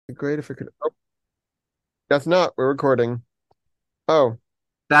Great if it could. Oh, that's not. We're recording. Oh.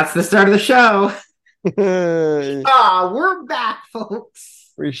 That's the start of the show. We We're back,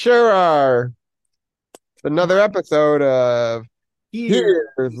 folks. sure are. Another episode of Here,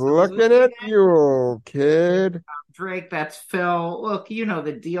 Here's who's Looking looking at at You, Kid. Drake? That's Phil. Look, you know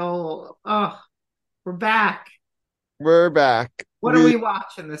the deal. Oh, we're back. We're back. What are we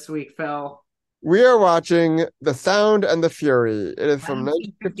watching this week, Phil? We are watching The Sound and the Fury. It is from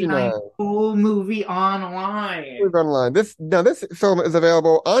 1959. 1959 full movie online. We've online. This film is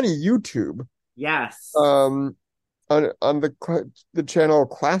available on YouTube. Yes. Um, on the channel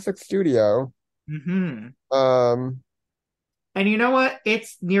Classic Studio. Hmm. Um, And you know what?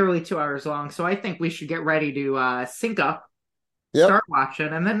 It's nearly 2 hours long, so I think we should get ready to sync up, yep. start watching,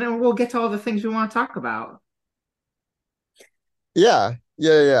 and then we'll get to all the things we want to talk about. Yeah.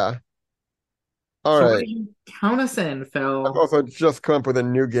 All So what right. do you count us in, I've Phil? also just come up with a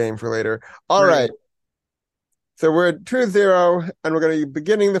new game for later. All right. Great. So we're at 2-0, and we're going to be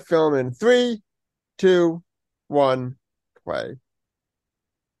beginning the film in 3, 2, 1, play.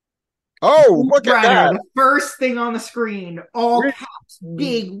 Oh, Yul look at Brynner, that. the first thing on the screen, all We, caps,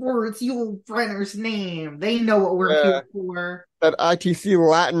 big words, Yul Brynner's name. They know what we're here yeah, for. that ITC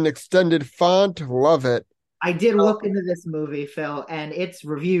Latin extended font. Love it. I did look into this movie, Phil, and its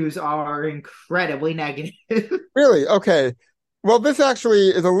reviews are incredibly negative. Really? Okay. Well, this actually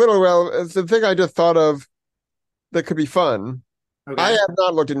is a little relevant. It's the thing I just thought of that could be fun. I Okay. have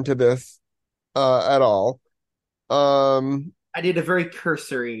not looked into this at all. Um, I did a very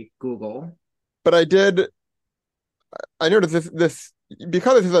cursory Google. but I noticed this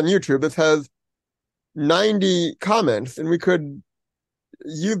because this is on YouTube, this has 90 comments, and we could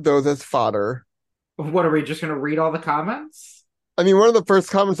use those as fodder. What are we just going to read all the comments? I mean, one of the first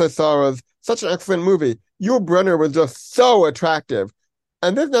comments I saw was such an excellent movie. Yul Brynner was just so attractive.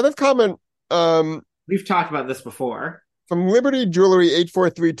 And this comment um, We've talked about this before. from Liberty Jewelry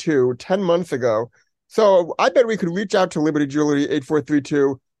 8432 10 months ago. So I bet we could reach out to Liberty Jewelry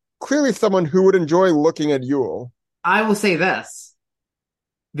 8432. Clearly, someone who would enjoy looking at Yule. I will say this.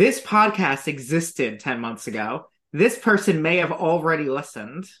 This podcast existed 10 months ago. This person may have already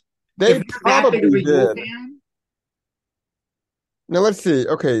listened. If They they're that big of probably a Yule did. fan, Now let's see.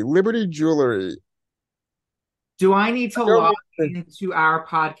 Okay, Liberty Jewelry. do I need to I don't log think- into our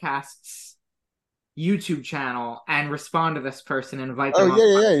podcast's YouTube channel and respond to this person and invite Oh them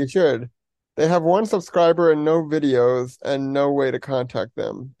on? yeah, you should. They have one subscriber and no videos and no way to contact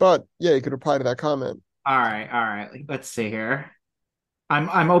them. But yeah, you could reply to that comment. All right. Let's see here.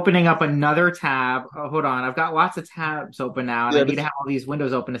 I'm opening up another tab. Oh, hold on. I've got lots of tabs open now, and I Yeah, need to have all these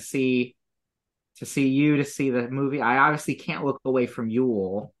windows open to see you, to see the movie. I obviously can't look away from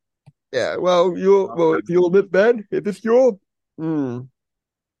Yule. yeah. Well, if you'll admit Ben, if it's Yule, hmm,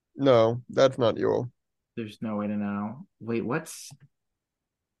 no, that's not Yule. There's no way to know. Wait, what's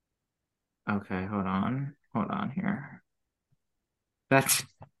okay, hold on. Hold on here. That's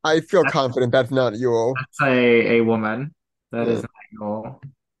I feel that's, confident that's not Yule. that's a woman. That is Yeah. not Yule.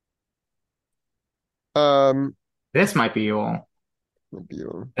 Um, This might be Yule. not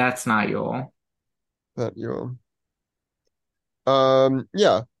Yule, That's not Yule. not Yule.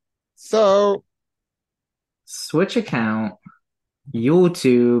 Yeah. So Switch account.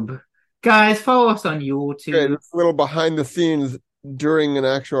 YouTube. Guys, follow us on okay, YouTube. it's a little behind the scenes during an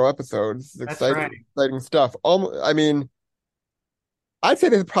actual episode. It's That's right. exciting stuff. I mean, I'd say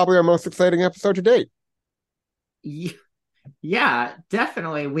this is probably our most exciting episode to date. Y- Yeah,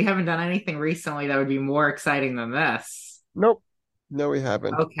 definitely. We haven't done anything recently that would be more exciting than this. Nope. No, we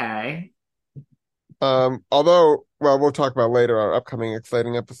haven't. Okay. Although, well, we'll talk about later our upcoming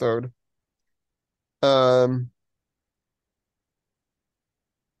exciting episode. Um,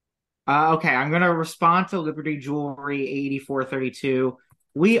 Okay, I'm gonna respond to Liberty Jewelry 8432.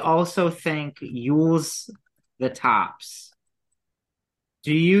 We also think Yule's the tops.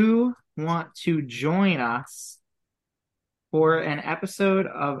 Do you want to join us for an episode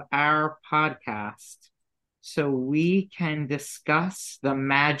of our podcast so we can discuss the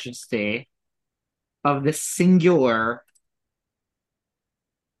majesty of the singular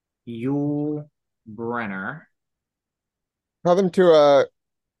Yul Brenner? tell them to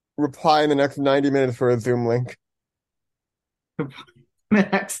reply in the next 90 minutes for a Zoom link. The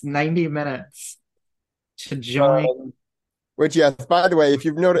next 90 minutes to join. Which, yes, by the way, if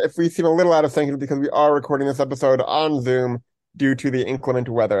you've noticed, if we seem a little out of sync, it's because we are recording this episode on Zoom due to the inclement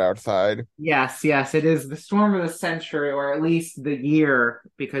weather outside. Yes, it is the storm of the century, or at least the year,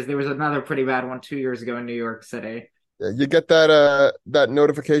 because there was another pretty bad one 2 years ago in New York City. Yeah, you get that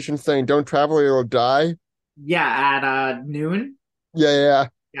notification saying "Don't travel, or you'll die." Yeah, at noon. Yeah.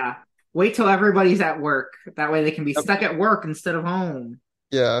 Yeah. Wait till everybody's at work. That way they can be Yep. stuck at work instead of home.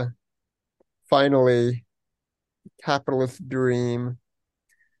 Yeah. Finally, capitalist dream.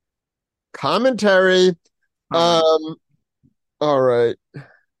 Commentary. Oh my. Um, all right.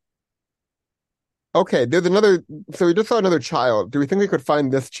 Okay, there's another. So we just saw another child. Do we think we could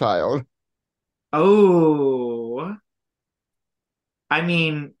find this child? Oh. I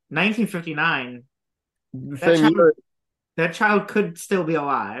mean, 1959. The That same child year. that child could still be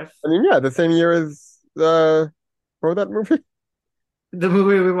alive. I mean, yeah, the same year as what was that movie? The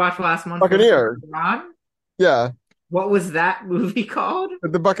movie we watched last month was Buccaneer. Ron. Yeah. What was that movie called?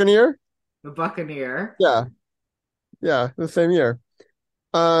 The Buccaneer? The Buccaneer. Yeah. Yeah, the same year.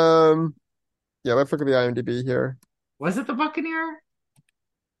 Um, yeah, let's look at the IMDb here. Was it The Buccaneer?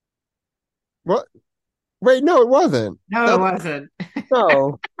 What? Wait, no, it wasn't. No, it That's wasn't.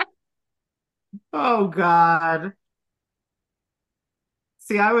 no. Oh God.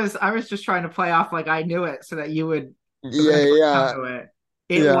 See, I was just trying to play off like I knew it so that you would Yeah, eventually come yeah, to it.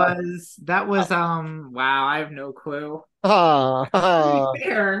 yeah. That was wow, I have no clue. Ah, To be ah.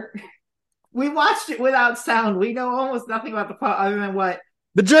 fair, we watched it without sound. We know almost nothing about the plot other than what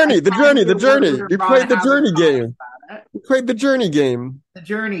The journey, the had journey, me the what journey. We Ron played the Howard journey told us game. about it. We played the journey game. The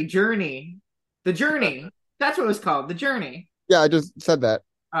journey. The journey. That's what it was called. The journey. Yeah, I just said that.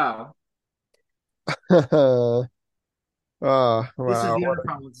 Oh, Oh, this is wow. the other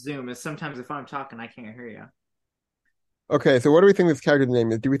problem with Zoom is sometimes if I'm talking, I can't hear you. Okay, so what do we think this character's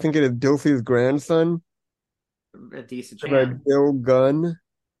name is? Do we think it is Dilsey's grandson? A decent chance. Like Bill Gunn?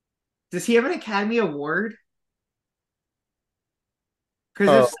 Does he have an Academy Award?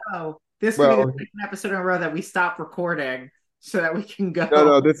 Because if Oh, so, this could be the well, second episode in a row that we stop recording so that we can no, go.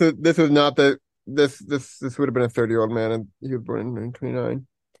 no, this is not the this would have been a 30-year-old man and he was born in 1929.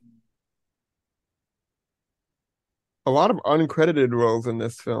 A lot of uncredited roles in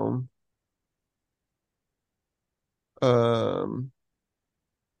this film. Um,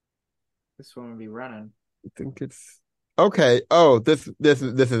 This one will be running. I think it's okay. Oh, this is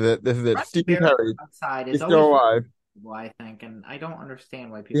it. This is it. Running Stephen barefoot Perry. outside is He's still always alive. reasonable, I think, and I don't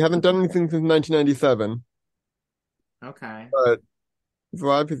understand why He people hasn't done anything since 1997, Okay. but he's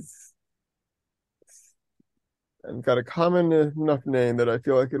alive. He's and got a common enough name that I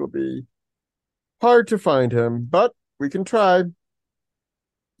feel like it'll be hard to find him, but we can try.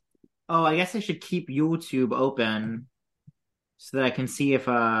 Oh, I guess I should keep YouTube open so that I can see if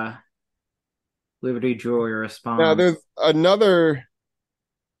Liberty Jewelry Now, responds. there's another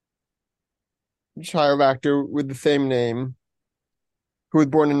child actor with the same name who was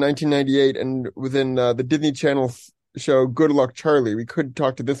born in 1998 and was in the Disney Channel show Good Luck Charlie. We could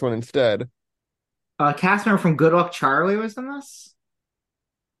talk to this one instead. Cast member from Good Luck Charlie was in this?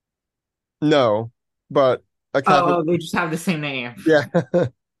 No, but a cast. Oh, they just have the same name. Yeah,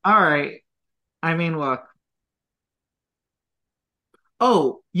 All right. I mean, look.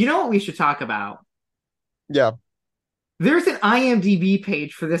 Oh, you know what we should talk about? yeah. There's an IMDb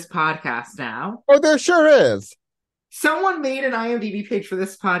page for this podcast now. Oh, there sure is. Someone made an IMDb page for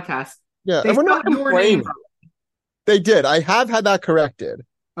this podcast. Yeah, They and we're not spelled your name complaining. They did. I have had that corrected.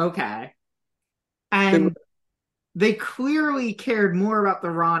 wrong. Okay. It, And they clearly cared more about the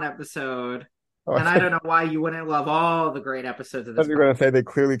Ron episode. oh, I And I thought don't know why you wouldn't love all the great episodes of you this were podcast. going to say they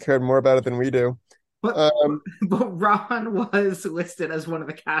clearly cared more about it than we do. But Um, but Ron was listed as one of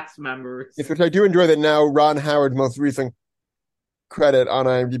the cast members. yes, which I do enjoy that now Ron Howard's most recent credit on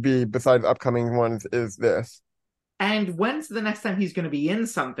IMDb, besides upcoming ones, is this. And when's the next time he's going to be in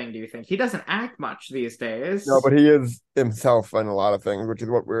something, do you think? He doesn't act much these No, days. but he is himself in a lot of things, which is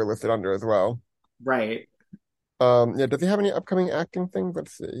what we're listed under as well. Right. Yeah, does he have any upcoming acting things?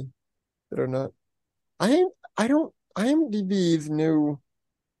 Let's see. That are not. I I don't IMDb's new.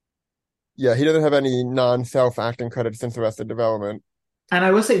 Yeah, he doesn't have any non-self acting credits since Arrested Development. And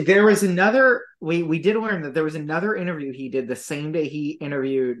I will say there was another we did learn that there was another interview he did the same day we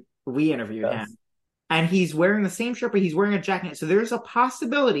interviewed Yes. him. And he's wearing the same shirt, but he's wearing a jacket. So there's a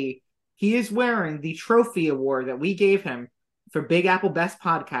possibility he is wearing the trophy award that we gave him for Big Apple Best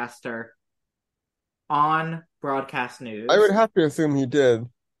Podcaster on Broadcast I would News. have to assume he did.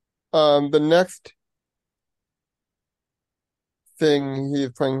 The next thing he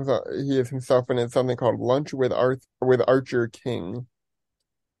is playing, he is himself in is something called Lunch with Archer King.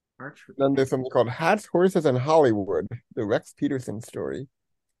 Archer Then there's something called Hats, Horses, and Hollywood, the Rex Peterson story.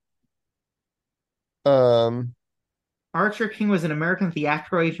 Um, Archer King was an American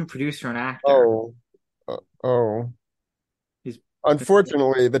theatrical agent, producer, and actor. oh, oh. He's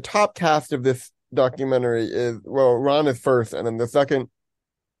Unfortunately, the top cast of this documentary is, well, Ron is first, and then the second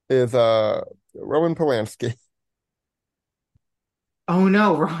is Roman Polanski. Oh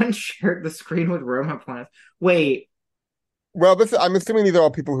no, Ron shared the screen with Roma Plants. Wait, Well, I'm assuming these are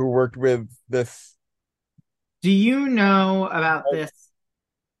all people who worked with this. do you know about this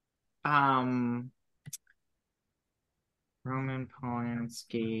um Roman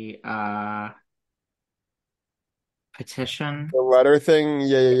Polanski petition? The letter thing.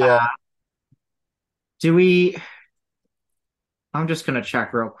 Yeah, yeah, yeah. Do we I'm just gonna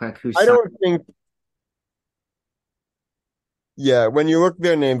check real quick who I signed. don't think. Yeah, when you look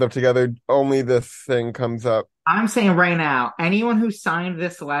their names up together, only this thing comes up. I'm saying right now, anyone who signed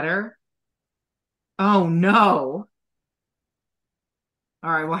this letter, oh no.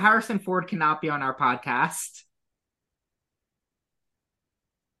 All right, well, Harrison Ford cannot be on our podcast.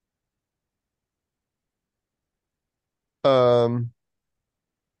 Um.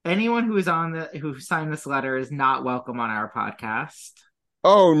 Anyone who is on the who signed this letter is not welcome on our podcast.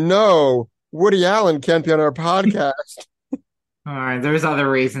 Oh no, Woody Allen can't be on our podcast. All right, there's other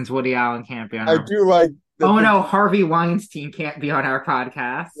reasons Woody Allen can't be on I our. do like that. Oh no, Harvey Weinstein can't be on our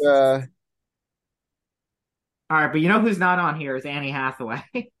podcast. Uh, All right, but you know who's not on here is Annie Hathaway.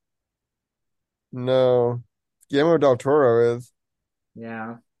 no, Guillermo del Toro is.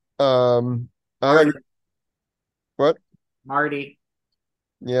 Yeah, Um. I Marty. like what? Marty.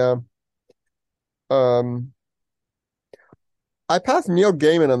 Yeah. Um. I passed Neil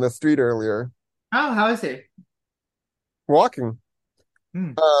Gaiman on the street earlier, Oh, how is he? walking.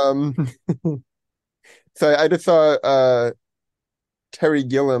 Hmm, Um. So I just saw Terry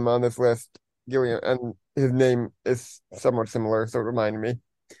Gilliam on this list. Gilliam, and his name is somewhat similar, so it reminded me.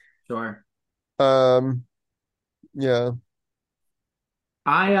 sure. Um. Yeah.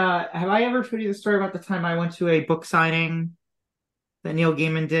 I have I ever told you the story about the time I went to a book signing that Neil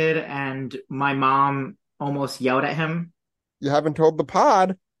Gaiman did, and my mom almost yelled at him. You haven't told the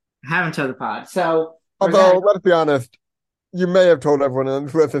pod. I haven't told the pod. So I was Although, let's be honest, you may have told everyone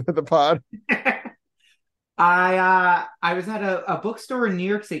who's listening to the pod. at I was at a bookstore in New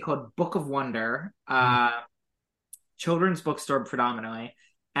York City called Book of Wonder, children's bookstore predominantly.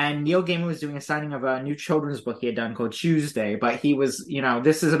 And Neil Gaiman was doing a signing of a new children's book he had done called Tuesday. But he was,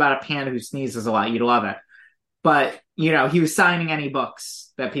 this is about a panda who sneezes a lot. You'd love it. But, he was signing any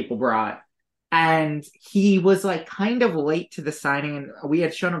books that people brought. And he was like kind of late to the signing. And we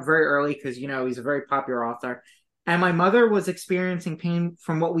had shown up very early because, he's a very popular author. And my mother was experiencing pain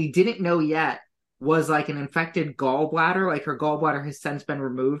from what we didn't know yet was like an infected gallbladder. Like her gallbladder has since been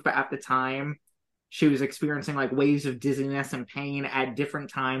removed. But at the time, she was experiencing like waves of dizziness and pain at different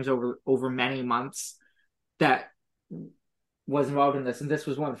times over many months that was involved in this. And this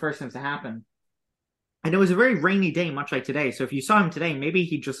was one of the first things to happen. And it was a very rainy day, much like today. So if you saw him today, maybe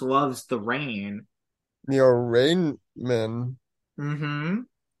he just loves the rain. Neil Rainman. Mm-hmm.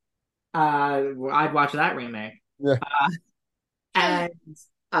 I'd watch that remake. Yeah. And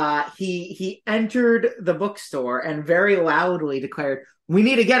he entered the bookstore and very loudly declared, "We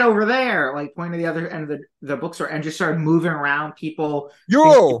need to get over there!" Like pointing to the other end of the bookstore, and just started moving around. People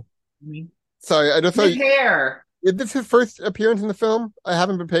Yo! thinking, Sorry, I just saw his you. hair. Is this his first appearance in the film? I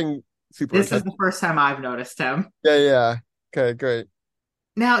haven't been paying super This is attention. the first time I've noticed him. Yeah, yeah. Okay, great.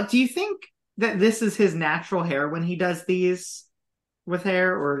 Now, do you think that this is his natural hair when he does these with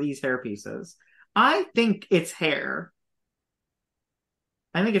hair or these hair pieces? I think it's hair.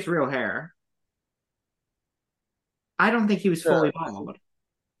 I think it's real hair. I don't think he was Yeah, fully bald.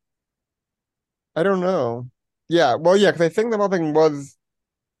 I don't know. Yeah, well, yeah, because I think the whole thing was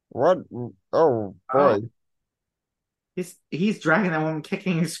what? Oh boy. Oh, he's dragging that woman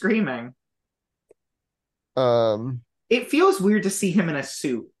kicking and screaming. Um, It feels weird to see him in a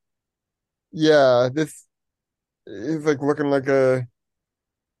suit. yeah, this is like looking like a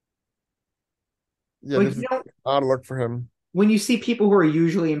yeah. Like This is you know, an odd look for him. when you see people who are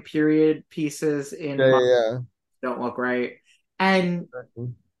usually in period pieces in Yeah, months yeah, don't look right. And yeah.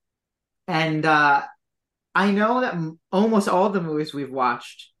 and I know that almost all the movies we've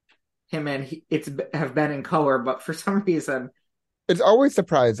watched him in, it's have been in color, but for some reason, It's always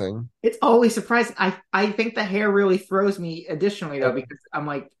surprising. it's always surprising. I think the hair really throws me. Additionally, though, Yeah, because I'm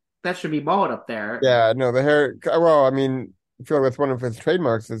like that should be bald up there. yeah, no, the hair. Well, I mean, I feel like that's one of his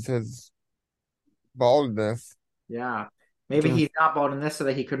trademarks is his baldness. Yeah. Maybe Mm. he's not bald in this so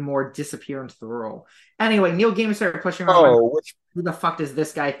that he could more disappear into the role. Anyway, Neil Gaiman started pushing around my Oh, which who the fuck does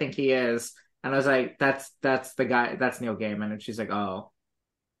this guy think he is? And I was like, that's the guy, that's Neil Gaiman. And she's like, oh.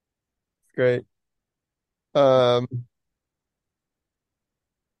 great. Um,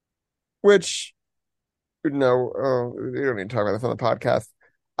 which no, oh, we don't need to talk about this on the podcast.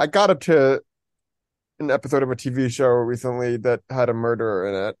 I got up to an episode of a TV show recently that had a murderer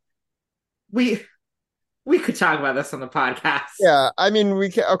in it. We We could talk about this on the podcast. Yeah, I mean we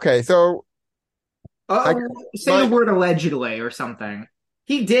can. Okay, so I Oh, guess say the my word allegedly or something.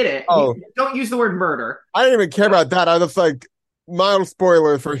 He did it. oh, Don't use the word murder. I didn't even care about that. I was like mild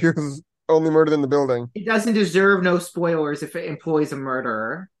spoiler for Here's Only Murdered in the Building. It doesn't deserve no spoilers if it employs a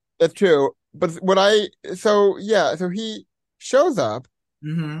murderer. That's true. But what I so yeah, so he shows up,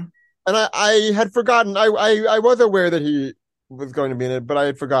 Hmm. and I had forgotten. I was aware that he was going to be in it, but I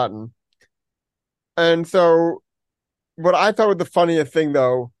had forgotten. And so what I thought was the funniest thing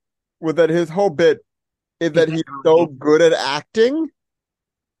though was that his whole bit is that he's so good at acting,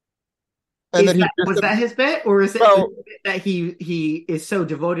 and Is that he that just was that his bit, or is it well the bit that he is so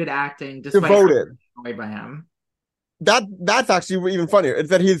devoted to acting despite not devoted. being annoyed by him? That's actually even funnier. It's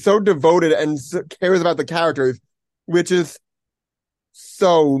that he's so devoted and cares about the characters, which is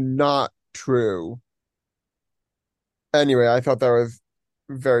so not true. Anyway, I thought that was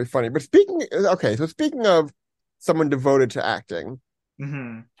very funny. But speaking of someone devoted to acting,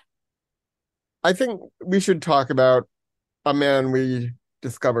 Hmm. I think we should talk about a man we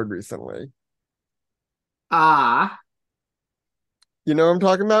discovered recently. Ah, You know what I'm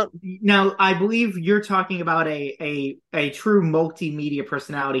talking about? now I believe you're talking about a true multimedia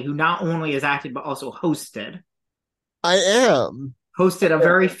personality who not only has acted but also hosted. I am. Hosted a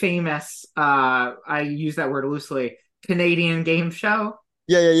very famous, I use that word loosely, Canadian game show.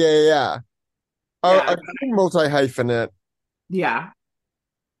 Yeah. Yeah, A true multi-hyphenate. yeah.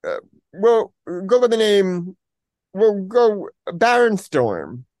 Uh, well, go by the name. We'll go Baron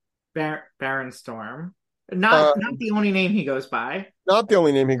Storm. Baron Storm. Uh, Not the only name he goes by. Not the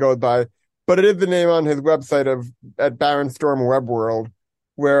only name he goes by, but it is the name on his website of at Baronstorm Web World,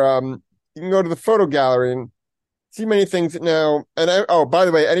 where you can go to the photo gallery and see many things now. And oh, by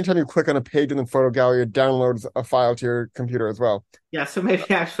the way, anytime you click on a page in the photo gallery, it downloads a file to your computer as well. Yeah, so maybe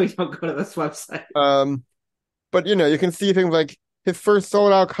actually don't go to this website. Um, but you can see things like his first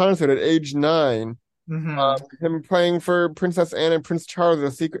sold out concert at age 9, Hmm. him playing for Princess Anne and Prince Charles at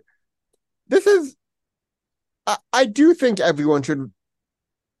a secret. This is, I do think everyone should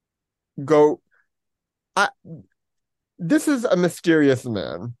go. I, this is a mysterious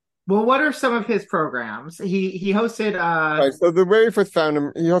man. Well, what are some of his programs? He hosted Right. So the very first found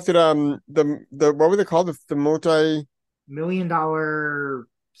him, he hosted the what was it called? The multi $1 million million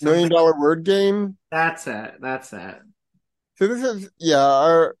something. dollar word game. That's it. That's it. So this is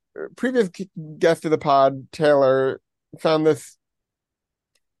our previous guest of the pod, Taylor, found this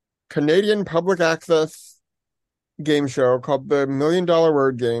Canadian public access game show called the $1 million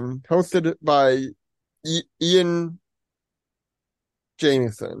Word Game, hosted by Ian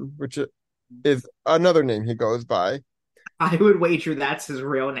Jamieson, which is another name he goes by. I would wager that's his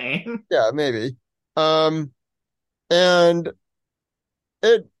real name. Yeah, maybe. Um, and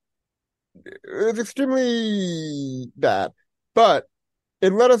it it's extremely bad, but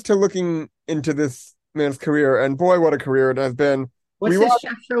it led us to looking into this man's career, and boy, what a career it has been. We What's his watched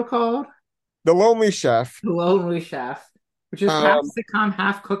chef show called? The Lonely Chef. The Lonely Chef, which is half Um, sitcom,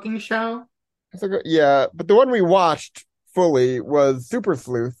 half cooking show. yeah, but the one we watched fully was Super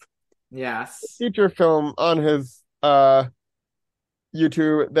Sleuth, Yes. feature film on his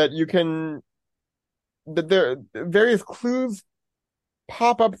YouTube that there various clues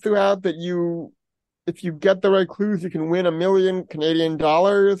pop up throughout that if you get the right clues, you can win $1 million Canadian.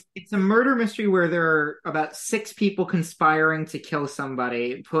 It's a murder mystery where there are about six people conspiring to kill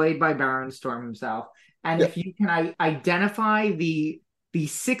somebody, played by Baron Storm himself. And Yeah, if you can identify the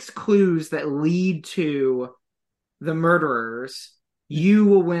six clues that lead to the murderers, you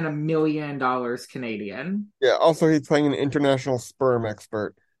will win $1 million Canadian. yeah. Also, he's playing an international sperm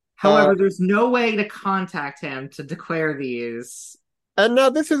expert. Uh, However, there's no way to contact him to declare these. and now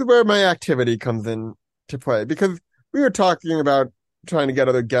this is where my activity comes in to play because we were talking about trying to get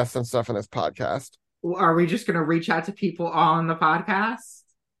other guests and stuff on this podcast. Are we just going to reach out to people on the podcast?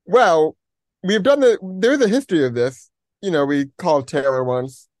 Well, there's a history of this. We called Taylor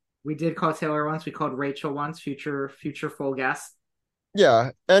once. We did call Taylor once. We called Rachel once. Future full guest.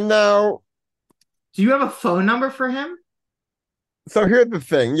 Yeah. And now, Do you have a phone number for him? so here's the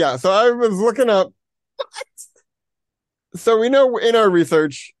thing. Yeah. So I was looking up. So we know in our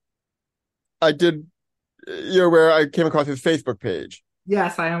research, I did, where I came across his Facebook page.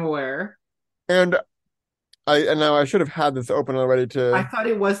 Yes, I am aware. And and now I should have had this open already I to, thought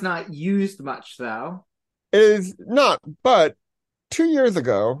it was not used much, though. it is not, but 2 years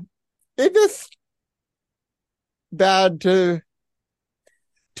ago, it just bad to,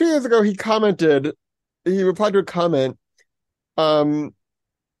 2 years ago, he replied to a comment, um,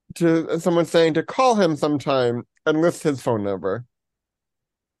 to someone saying to call him sometime and list his phone number.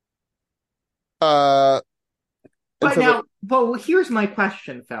 Uh, And But so, now, but here's my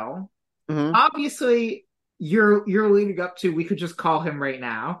question, Phil. mhm, Obviously, you're leading up to we could just call him right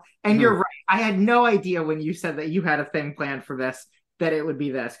now. And mhm. you're right. I had no idea when you said that you had a thing planned for this that it would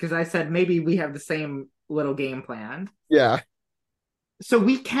be this because I said maybe we have the same little game planned. Yeah. So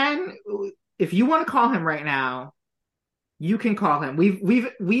we can, if you want to call him right now, you can call him.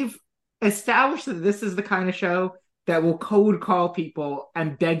 We've established that this is the kind of show that will cold call people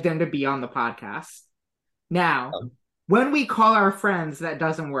and beg them to be on the podcast. Now, when we call our friends, that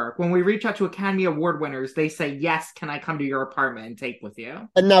doesn't work. When we reach out to Academy Award winners, they say, "Yes, can I come to your apartment and tape with you?"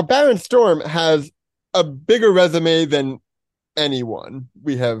 And now Baron Storm has a bigger resume than anyone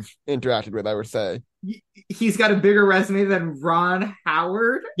we have interacted with, I would say. He's got a bigger resume than Ron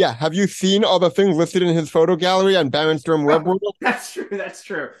Howard. Yeah, have you seen all the things listed in his photo gallery on Baron Storm Web World? That's true. That's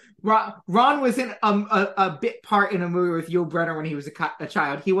true. Ron was in a bit part in a movie with Yul Brynner when he was a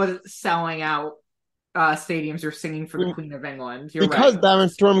child. He wasn't selling out stadiums or singing for the Queen of England. You're Because right. Baron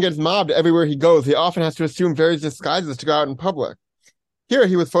Storm gets mobbed everywhere he goes, he often has to assume various disguises to go out in public. Here,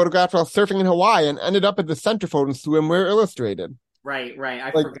 he was photographed while surfing in Hawaii and ended up at the centerfold in Swimwear Illustrated. Right. I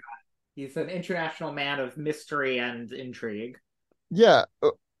Like, forgot. He's an international man of mystery and intrigue. yeah,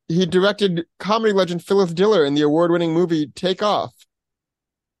 he directed comedy legend Phyllis Diller in the award-winning movie Take Off.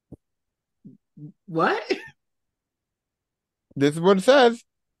 What? This is what it says.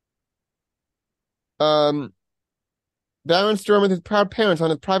 Um, Baron Storm with his proud parents on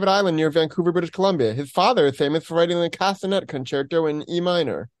his private island near Vancouver, British Columbia. His father is famous for writing the Castanet Concerto in E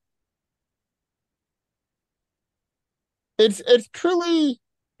minor. It's truly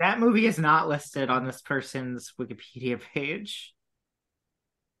That movie is not listed on this person's Wikipedia page.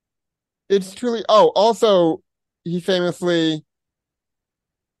 it's truly also he famously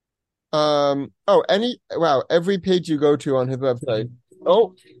every page you go to on his website.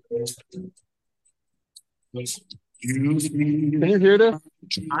 Oh, can you hear this?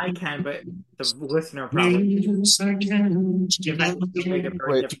 I can, but the listener probably. Give that made it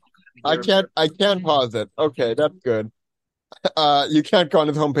very Wait, difficult. I can't pause it. Okay, that's good. You can't go on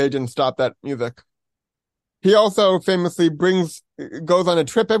his homepage and stop that music. He also famously goes on a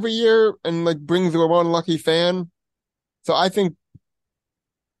trip every year and like brings a one lucky fan. So I think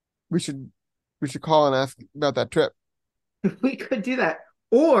we should call and ask about that trip. We could do that,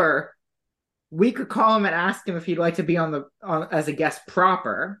 or we could call him and ask him if he'd like to be on as a guest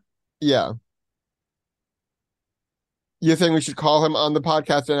proper. Yeah. You think we should call him on the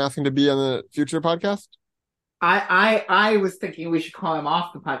podcast and ask him to be on the future podcast? I was thinking we should call him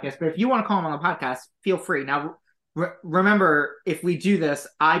off the podcast, but if you want to call him on the podcast, feel free. Now, remember, if we do this,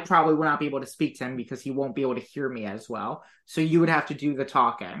 I probably will not be able to speak to him because he won't be able to hear me as well. So you would have to do the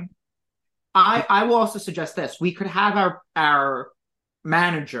talking. I will also suggest this: we could have our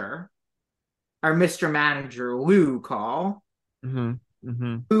manager, our Mr. Manager Lou, call. Mm-hmm.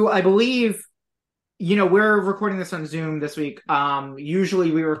 Mm-hmm. Who I believe, we're recording this on Zoom this week. Usually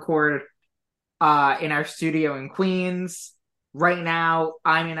we record in our studio in Queens. Right now,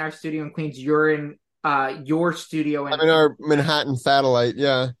 I'm in our studio in Queens. You're in your studio I'm in our Manhattan satellite,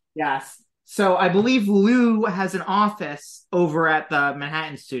 yeah. Yes. So I believe Lou has an office over at the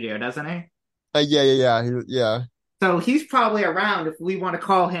Manhattan studio, doesn't he? Yeah. So he's probably around if we want to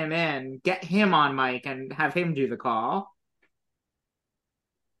call him in, get him on mic, and have him do the call.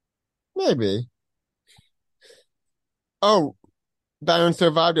 Maybe. Oh, Baron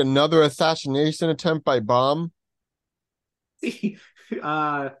survived another assassination attempt by bomb.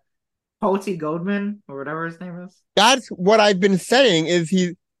 Paul T. Goldman, or whatever his name is. That's what I've been saying. Is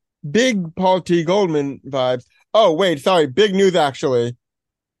he big Paul T. Goldman vibes? Oh wait, sorry, big news actually.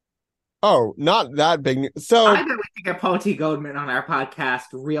 Oh, not that big news. So I bet we could get Paul T. Goldman on our podcast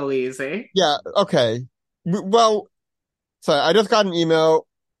real easy. yeah, okay. Well, sorry, I just got an email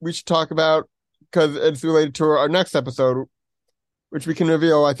we should talk about because it's related to our next episode, which we can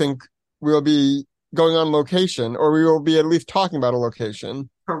reveal. I think we'll be going on location, or we will be at least talking about a location.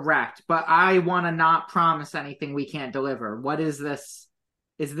 Correct, but I want to not promise anything we can't deliver. What is this?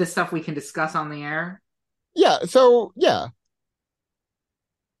 Is this stuff we can discuss on the air? Yeah. So yeah.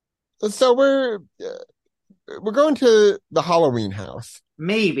 So we're going to the Halloween house.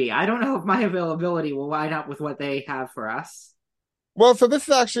 Maybe. I don't know if my availability will line up with what they have for us. Well, so this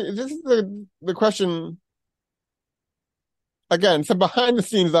is the question again. So behind the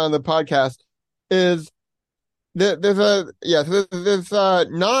scenes on the podcast is there's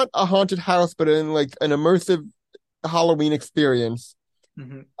not a haunted house, but in like an immersive Halloween experience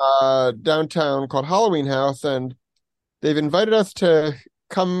downtown called Halloween House, and they've invited us to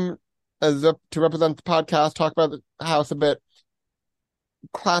come to represent the podcast, talk about the house a bit,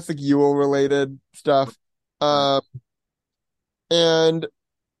 classic Yule related stuff. Right. Um, and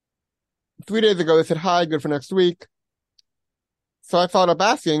 3 days ago they said hi, good for next week. So I followed up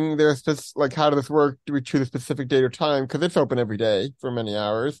asking, there's this like, how does this work? Do we choose a specific date or time? Because it's open every day for many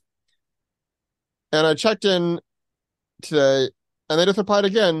hours. And I checked in today, and they just replied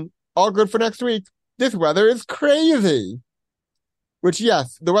again, all good for next week. This weather is crazy. Which,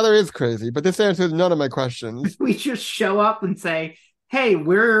 yes, the weather is crazy, but this answers none of my questions. We just show up and say, "Hey,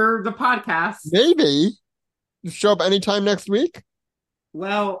 we're the podcast." Maybe show up anytime next week.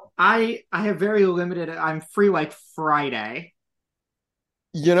 Well, I have very limited. I'm free like Friday.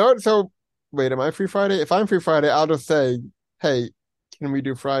 You know what? So, wait, am I free Friday? If I'm free Friday, I'll just say, hey, can we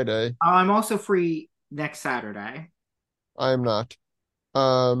do Friday? I'm also free next Saturday. I am not.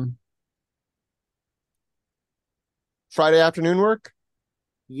 Um, Friday afternoon work?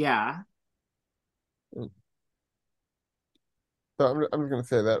 Yeah, So I'm just gonna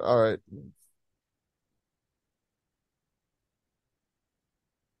say that. All right.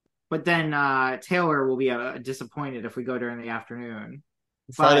 but then Taylor will be disappointed if we go during the afternoon.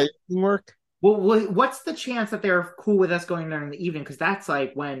 Friday But evening work? what's the chance that they're cool with us going during the evening? Because that's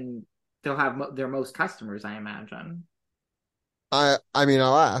like when they'll have their most customers, I imagine. I mean,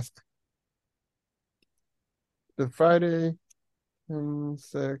 I'll ask. The Friday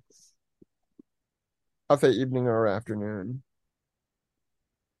 6. I'll say evening or afternoon.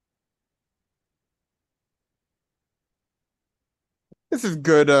 This is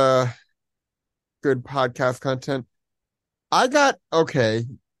good podcast content. I got okay.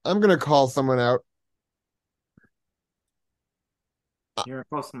 I'm gonna call someone out. Uh, You're gonna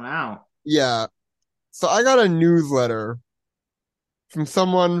call someone out. yeah. So I got a newsletter from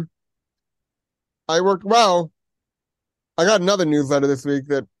someone I worked well. I got another newsletter this week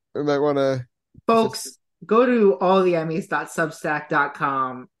that we might want to just Folks, go to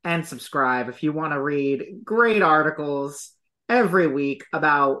alltheemmys.substack.com and subscribe if you want to read great articles every week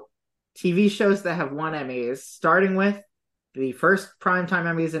about TV shows that have won Emmys, starting with the first primetime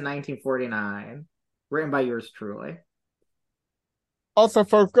Emmys in 1949, written by yours truly. also,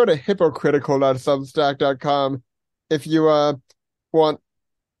 folks, go to hypocritical.substack.com if you want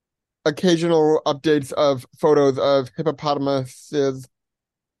occasional updates of photos of hippopotamuses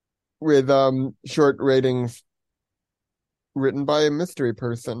with short ratings written by a mystery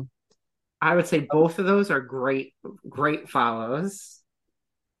person. I would say both of those are great, great follows.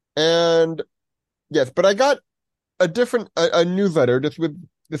 And yes, but I got a newsletter just with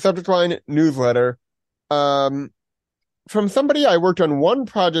the subject line newsletter um from somebody I worked on one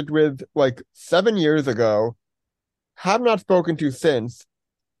project with like 7 years ago, have not spoken to since.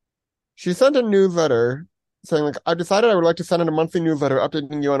 She sent a newsletter saying like, I've decided I would like to send in a monthly newsletter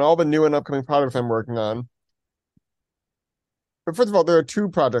updating you on all the new and upcoming projects I'm working on. But first of all, there are two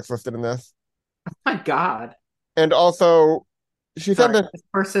projects listed in this. Oh my God. And also she sent Sorry, this. this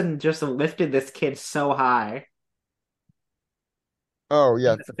person just lifted this kid so high Oh in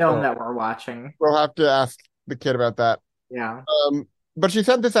yes. the film Oh, that we're watching. we'll have to ask the kid about that. Yeah. But she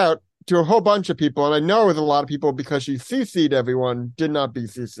sent this out to a whole bunch of people, and I know it was a lot of people because she CC'd everyone, did not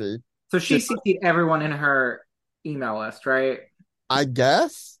BCC. So she CC'd everyone in her email list, right? I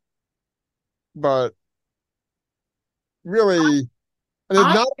guess, but really, there's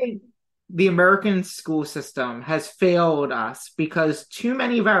I not. think the American school system has failed us because too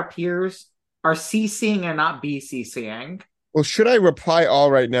many of our peers are CCing and not BCCing. Well, should I reply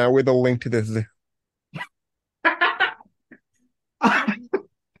all right now with a link to this?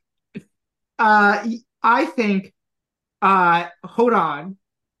 I think, hold on.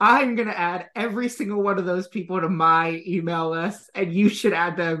 I'm going to add every single one of those people to my email list, and you should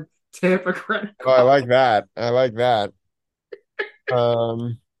add them to Oh, I Hypocritical. like that. I like that.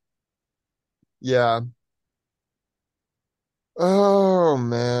 Um, yeah. Oh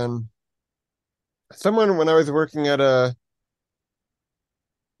man. Someone when I was working at a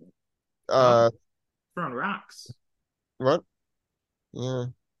Oh, uh throwing rocks. what? Yeah.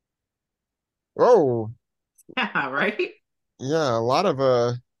 Oh, Yeah, right? yeah, a lot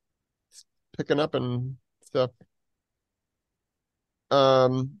of picking up and stuff.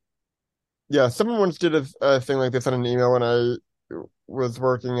 Um, yeah, someone once did a thing like this on an email when I was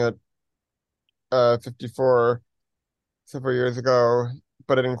working at 54 several years ago,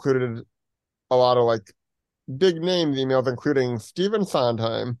 but it included a lot of like big names emails, including Stephen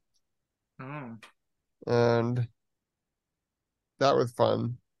Sondheim, Oh. and that was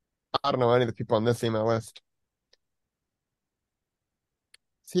fun. I don't know any of the people on this email list.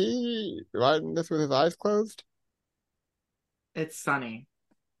 Is he writing this with his eyes closed? It's sunny.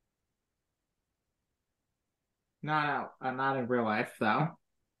 Not in real life though.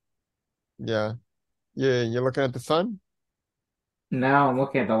 Yeah. Yeah, you're looking at the sun? No, I'm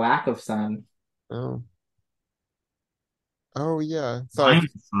looking at the lack of sun. Oh. Oh yeah. Sorry.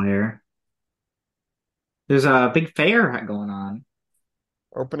 Mine's fire. There's a big fair going on.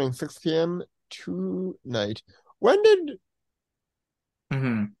 Opening 6 p.m. tonight. When did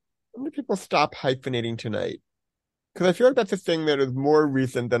Hmm. when did people stop hyphenating tonight? Because I feel like that's a thing that is more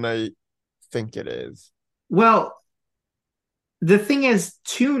recent than I think it is. Well, the thing is,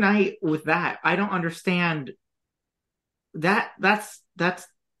 tonight with that, I don't understand that. That's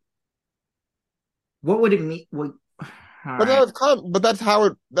what would it mean? What, all But right, that was but that's how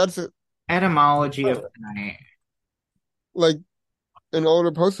it that's it. etymology of tonight. Like in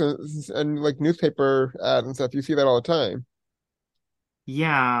older posters and like newspaper ads and stuff, you see that all the time. I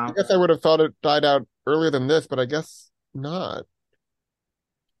Yeah, guess I would have thought it died out earlier than this, but I guess not.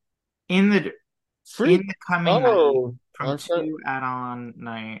 in the Free. coming night Oh, from our friend. two add-on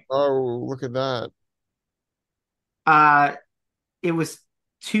night. Oh, look at that. Uh, it was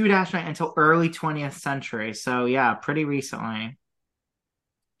 2-9 until early 20th century. So yeah, pretty recently.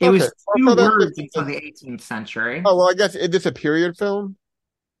 It Okay. was two So that words until the 18th century. oh well, I guess is this a period film?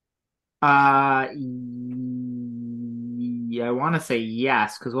 Yeah, I want to say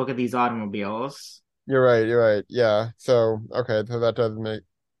yes, because look at these automobiles. You're right. You're right. Yeah. So okay, so that does make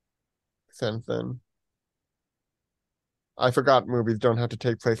sense then. I forgot movies don't have to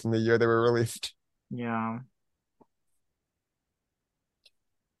take place in the year they were released. Yeah.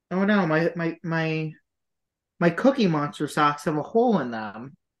 Oh no, my Cookie Monster socks have a hole in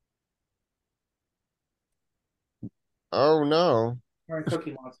them. Oh no. Wearing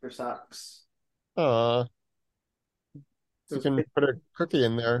Cookie Monster socks. Aw, you Those can big- put a cookie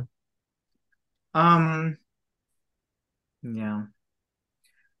in there. Um, yeah.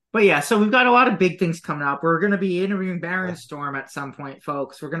 But yeah, so we've got a lot of big things coming up. We're going to be interviewing Baron Storm at some point,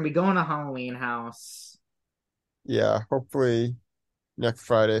 folks. We're going to be going to Halloween House. Yeah, hopefully next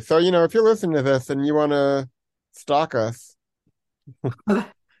Friday. So, if you're listening to this and you want to stalk us,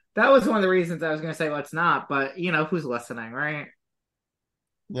 That was one of the reasons I was going to say let's not, but who's listening, right?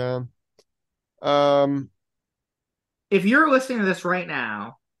 yeah. Um, If you're listening to this right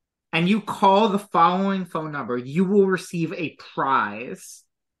now and you call the following phone number, you will receive a prize.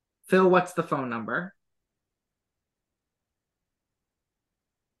 Phil, what's the phone number?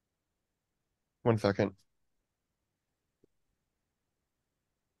 1 second.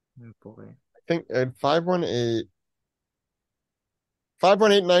 Oh boy. I think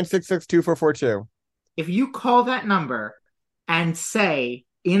 518-966-2442. If you call that number and say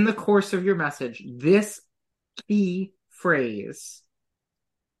in the course of your message this key phrase,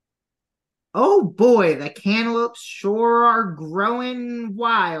 oh boy, the cantaloupes sure are growing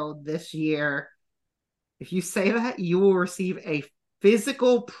wild this year. If you say that, you will receive a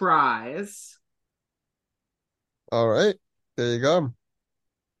physical prize. All right. There you go.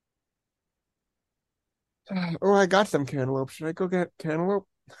 Oh, I got some cantaloupe. Should I go get cantaloupe?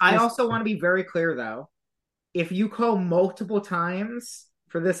 I also want to be very clear though. If you call multiple times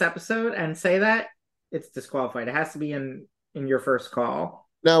for this episode and say that, it's disqualified. It has to be in your first call.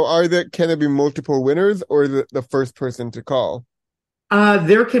 Now, can there be multiple winners or the first person to call?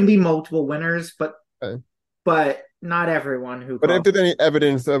 There can be multiple winners, but Okay. not everyone who But if calls there's any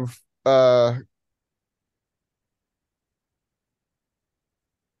evidence of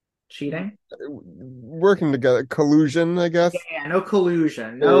cheating. working together, collusion, I guess. Yeah, no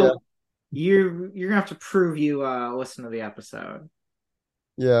collusion. Yeah, No, you're gonna have to prove you listen to the episode.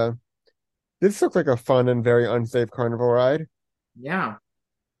 yeah. This looks like a fun and very unsafe carnival ride. Yeah.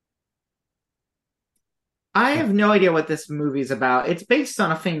 I have no idea what this movie's about. It's based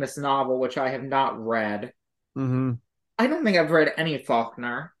on a famous novel, which I have not read. Mm-hmm. I don't think I've read any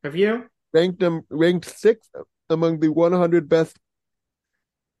Faulkner. Have you? Ranked sixth among the 100 best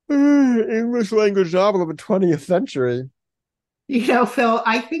English language novel of the 20th century. Phil,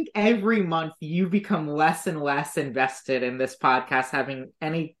 I think every month you become less and less invested in this podcast having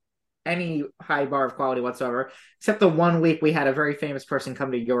any high bar of quality whatsoever, except the one week we had a very famous person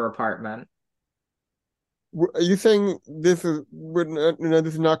come to your apartment. Are you saying this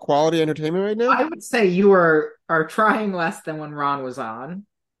is not quality entertainment right now? I would say you are trying less than when Ron was on.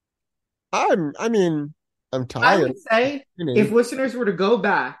 I mean, I'm I tired. would say if listeners were to go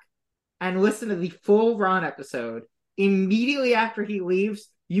back and listen to the full Ron episode, immediately after he leaves,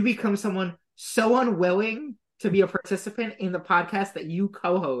 you become someone so unwilling to be a participant in the podcast that you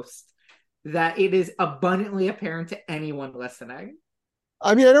co-host that it is abundantly apparent to anyone listening.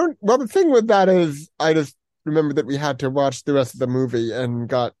 I mean, I don't. Well, the thing with that is, I just remember that we had to watch the rest of the movie and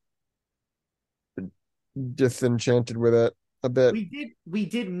got disenchanted with it a bit. We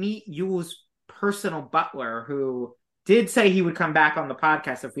did meet Yule's personal butler who did say he would come back on the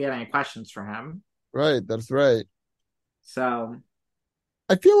podcast if we had any questions for him. Right, that's right. So,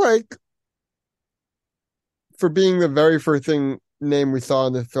 I feel like for being the very first thing name we saw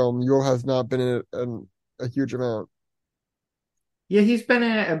in this film, Yule has not been in it a huge amount. yeah, he's been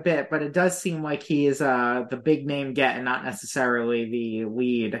in it a bit, but it does seem like he is the big name get and not necessarily the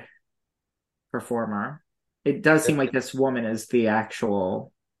lead performer. It does seem like this woman is the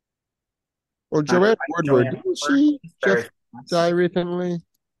actual Well, Joanne Woodward, Joanne didn't Woodward. she She's very just famous. die recently?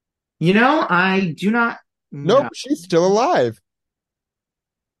 I do not Nope, know. she's still alive.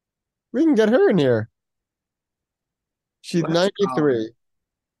 We can get her in here. She's Let's call her. 93.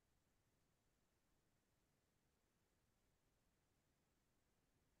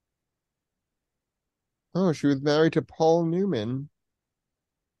 Oh, she was married to Paul Newman.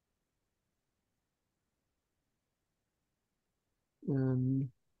 And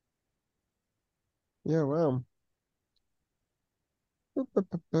yeah, wow.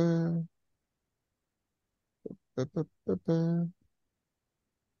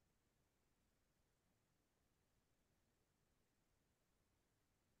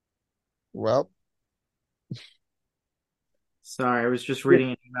 Well, Sorry, I was just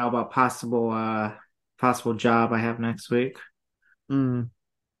reading an email about possible job I have next week. mm.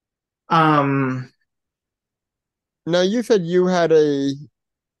 Um, Now you said you had a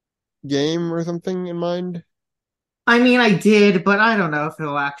game or something in mind? I mean, I did, but I don't know if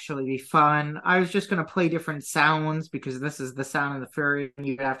it'll actually be fun. I was just gonna play different sounds because this is the sound of the Fury, and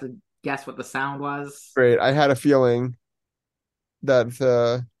you'd have to guess what the sound was. Great. I had a feeling that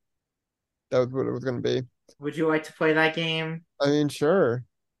that was what it was going to be. Would you like to play that game? I mean, sure.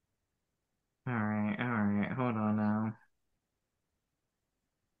 All right. Hold on now.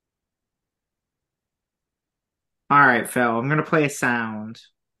 All right, Phil. I'm gonna play a sound.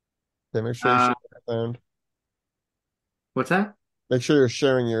 Okay, make sure you Uh, share that sound. what's that? Make sure you're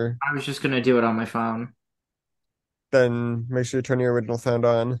sharing your. I was just gonna do it on my phone, Then make sure you turn your original sound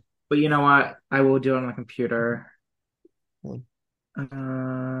on. but you know what? I will do it on my computer. Now,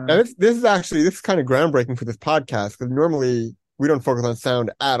 Uh, this is kind of groundbreaking for this podcast because normally we don't focus on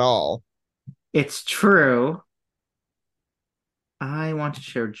sound at all. it's true. I want to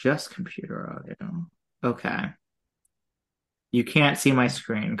share just computer audio. Okay. You can't see my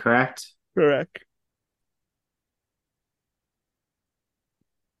screen, correct? Correct.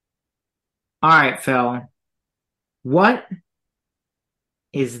 All right, Phil. What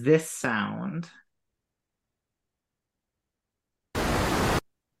is this sound?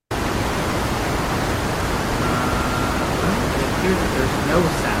 Well, it appears that there's no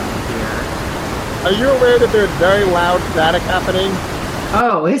sound here. Are you aware that there's very loud static happening?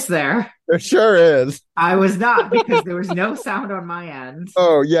 Oh, is there? There sure is. I was not because there was no sound on my end.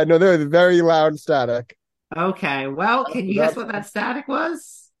 Oh, yeah, no, there is very loud static. Okay, well, can you guess what that static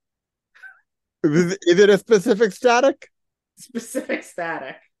was? Is it a specific static? Specific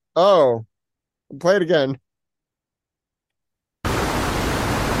static. Oh, play it again.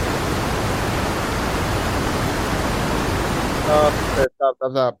 Okay,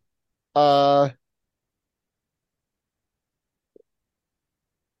 stop. Uh,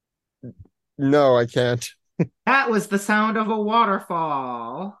 no, I can't. That was the sound of a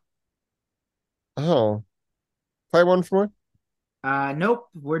waterfall. Oh, play once more. Nope,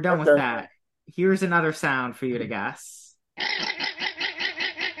 we're done with Okay. that. Here's another sound for you to guess.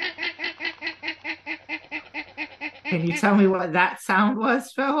 Can you tell me what that sound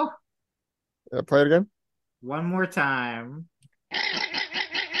was, Phil? Play it again. One more time.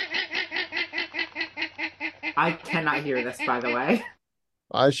 I cannot hear this, by the way.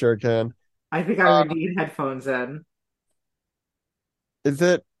 I sure can. I think I Uh, would need headphones in. is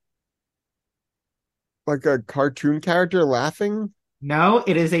it like a cartoon character laughing? No,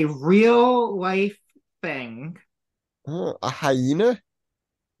 it is a real life thing. Oh, a hyena?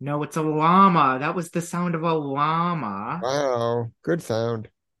 No, it's a llama. That was the sound of a llama. Wow, good sound.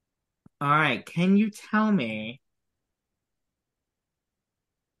 All right, can you tell me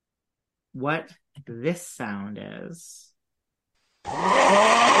what this sound is?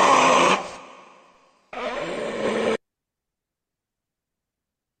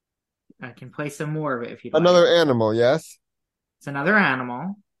 I can play some more of it if you'd like. Another animal, yes? It's another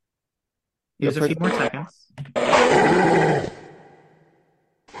animal. Yeah, Here's a few more seconds.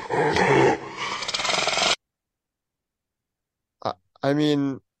 I, I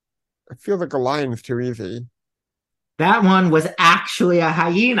mean, I feel like a lion's too easy. That one was actually a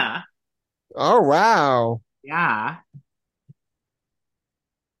hyena. Oh, wow. Yeah.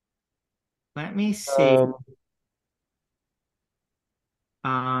 Let me see. Um,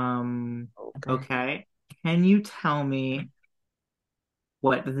 Okay. Okay. Can you tell me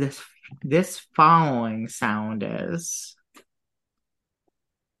what this following sound is?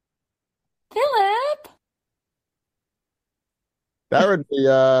 Philip. That would be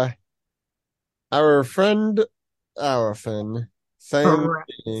our friend Allison. Same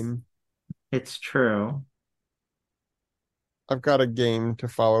Correct. game. It's true. I've got a game to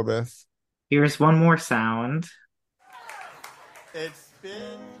follow this. Here's one more sound. It's been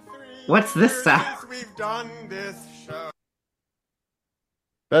 3 What's this years sound? since we've done this show.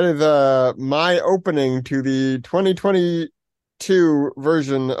 That is my opening to the 2022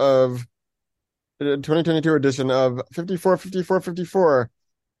 version of 2022 edition of 54, 54, 54.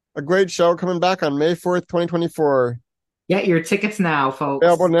 A great show coming back on May 4th, 2024. Get your tickets now,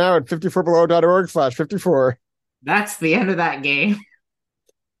 Available folks. now at 54below.org/54. That's the end of that game.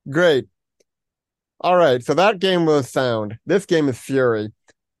 Great. All right, so that game was sound. This game is fury.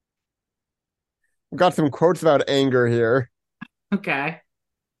 We've got some quotes about anger here. Okay.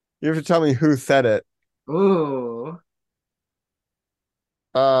 You have to tell me who said it. Ooh.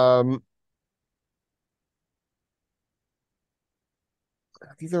 Um,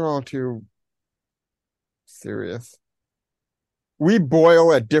 these are all too serious. We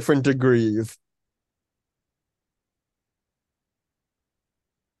boil at different degrees.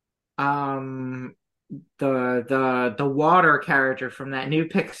 Um, the water character from that new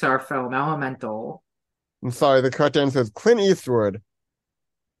Pixar film, Elemental. I'm sorry, the correct answer is Clint Eastwood.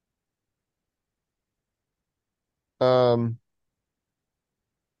 Um,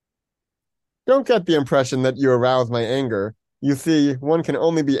 don't get the impression that you arouse my anger. You see, one can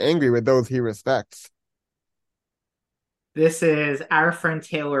only be angry with those he respects. This is our friend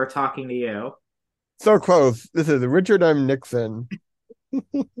Taylor talking to you. So close. This is Richard M. Nixon.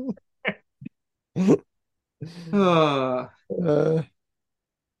 Uh, Uh,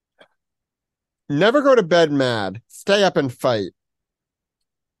 never go to bed mad. Stay up and fight.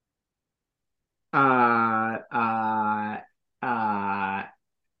 uh, uh, uh,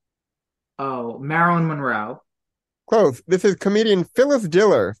 oh, Marilyn Monroe. Close. This is comedian Phyllis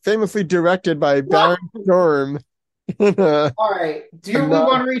Diller, famously directed by What? Baron Storm. Uh, All right. Do we not-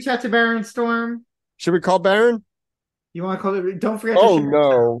 want to reach out to Baron Storm? Should we call Baron? You want to call it? Don't forget to Oh share your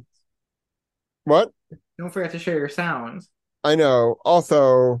sound. no. What? Don't forget to share your sounds. I know.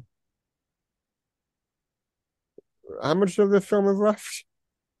 Also, how much of this film is left?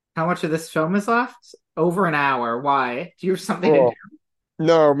 How much of this film is left? Over an hour. Why? Do you have something to do? Oh,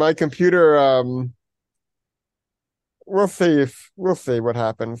 no, my computer, we'll see what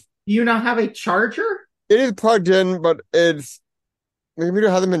happens. Do you not have a charger? It is plugged in, but the computer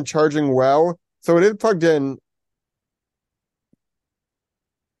hasn't been charging well, so it is plugged in.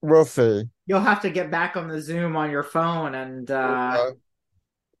 We'll see. You'll have to get back on the Zoom on your phone, and Uh,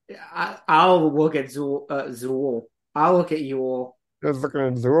 I'll look at Zool. I'll look at Yule. I was looking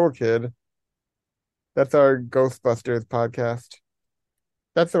at Zool Kid. That's our Ghostbusters podcast.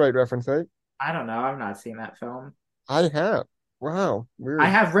 That's the right reference, right? I don't know. I've not seen that film. I have. Wow, I weird.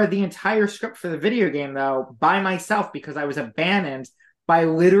 have read the entire script for the video game though by myself because I was abandoned by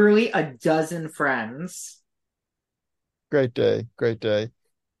literally a dozen friends. Great day, great day.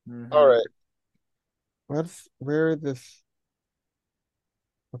 All Mhm. right, where this?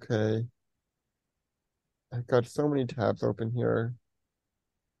 Okay, I've got so many tabs open here.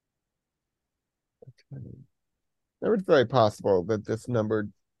 Okay. Now it's very possible that this number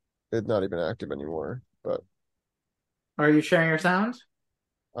is not even active anymore, but Are you sharing your sound?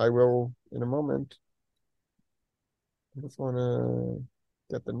 I will in a moment. I just want to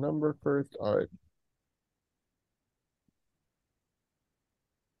get the number first. All right.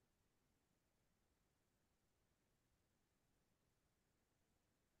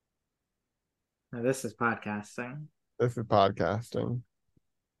 No, this is podcasting. This is podcasting.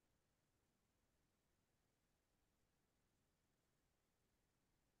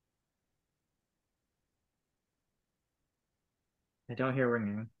 I don't hear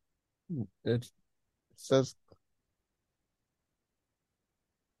ringing. It says,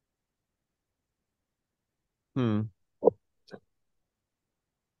 hmm.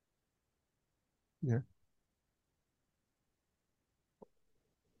 Yeah.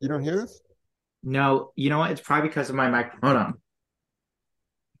 You don't hear this? No, you know what? It's probably because of my microphone. Hold on.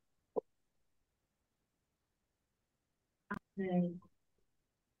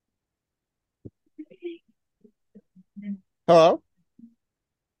 Hello?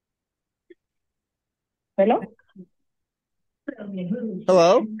 Hello?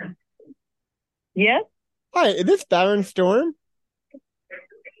 Hello? Yes? Hi, is this Baron Storm?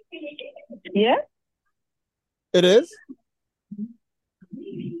 Yes? It is?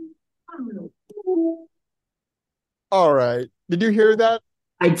 All right. Did you hear that?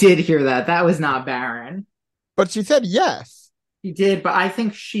 I did hear that. That was not Baron. But she said yes. She did, but I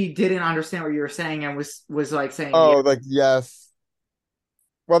think she didn't understand what you were saying and was like saying, yeah. Oh, like yes.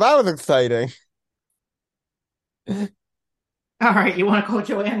 Well, that was exciting. All right, you want to call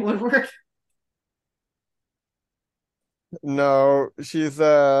Joanne Woodward? No, she's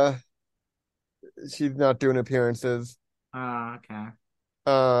not doing appearances. Oh, okay.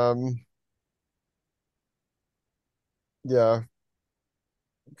 Um, yeah,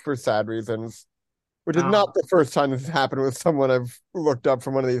 for sad reasons. Which is not Oh, the first time this has happened with someone I've looked up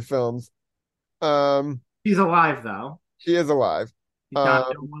from one of these films. she's alive though. She is alive. She's not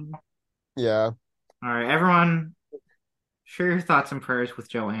Um, doing well. yeah. All right, everyone, share your thoughts and prayers with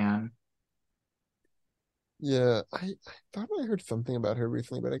Joanne. Yeah, I thought I heard something about her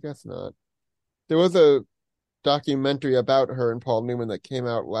recently, but I guess not. There was a documentary about her and Paul Newman that came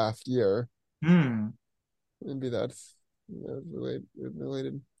out last year. Hmm. Maybe that's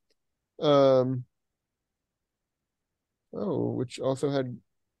related. Um, oh, which also had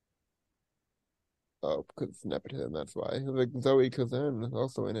because it's nepotism, that's why. Like Zoe Kazan is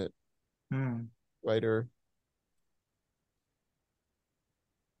also in it, Hmm. writer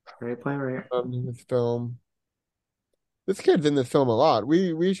Great play, right? in this film. This kid's in this film a lot.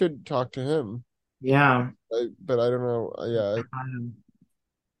 We should talk to him. Yeah. But I don't know. Yeah,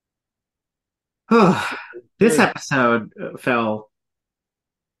 This good. episode, Phil,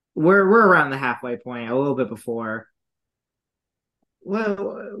 we're around the halfway point, a little bit before.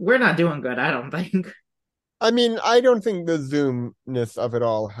 Well, we're not doing good, I don't think. I mean, I don't think the zoomness of it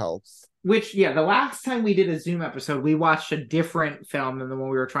all helps. Which, yeah, the last time we did a Zoom episode, we watched a different film than the one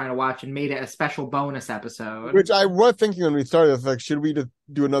we were trying to watch and made it a special bonus episode. Which I was thinking when we started, it's like, should we just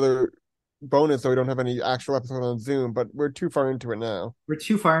do another bonus so we don't have any actual episode on Zoom? But we're too far into it now. We're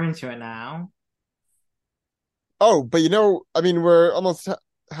too far into it now. Oh, but I mean, we're almost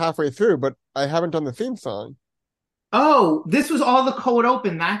halfway through, but I haven't done the theme song. Oh, this was all the cold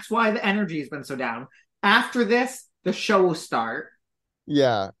open. That's why the energy has been so down. After this, the show will start.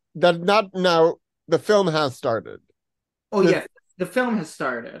 Yeah, that not now. The film has started. Oh, yes, the film has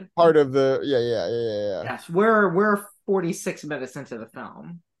started. Part of the yeah. Yes, we're 46 minutes into the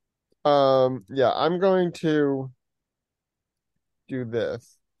film. Yeah, I'm going to do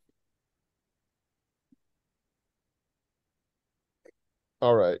this.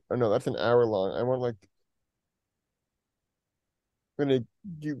 All right. Oh no, that's an hour long. I want like we're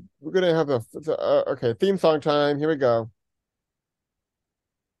gonna have okay, theme song time. Here we go.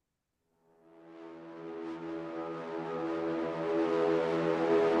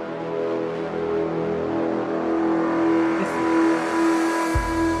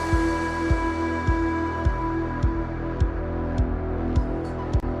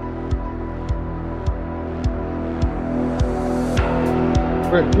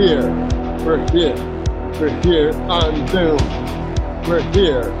 We're here. We're here. We're here on Zoom. We're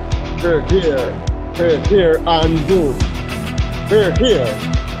here. We're here. We're here on Zoom. We're here.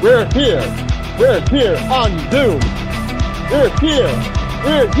 We're here. We're here on Zoom. We're here.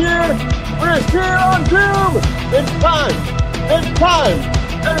 We're here. We're here on Zoom. It's time. It's time.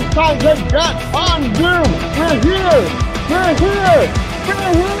 It's time to get on Zoom. We're here. We're here.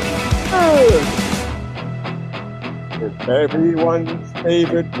 We're here. It's everyone's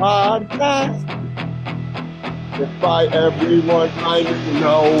favorite podcast. It's by everyone, I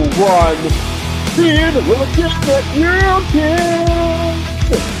know one. Kid, looking at you, kid.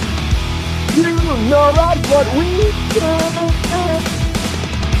 You know that's what we do.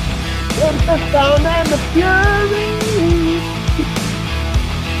 It's the sound and the fury.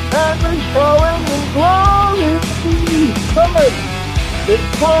 And the growing and glory. Hey! It's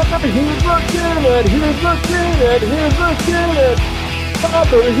Papa, he's looking at, he's looking at, he's looking at.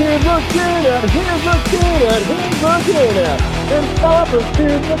 Papa, he's looking at, he's looking at, he's looking at. It's Papa,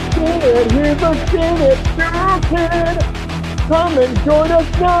 he's looking at, he's looking at you, kid. Come and join us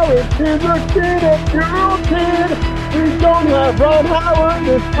now, it's he's looking at you, kid. We don't have Ron Howard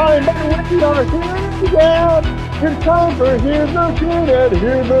this time, but we are here again. It's time for he's looking at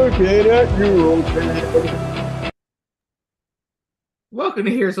you, kid. Welcome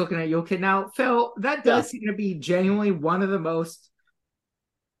to Here's Looking at You, Kid. Now, Phil, that does seem to be genuinely one of the most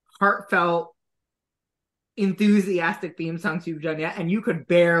heartfelt, enthusiastic theme songs you've done yet, and you could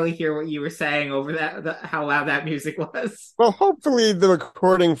barely hear what you were saying over how loud that music was. Well, hopefully the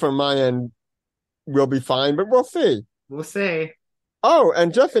recording from my end will be fine, but we'll see. We'll see. Oh,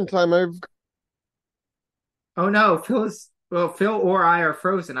 and just in time, Oh no, Phil or I are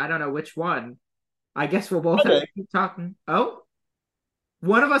frozen. I don't know which one. I guess we'll both have to keep talking. Oh.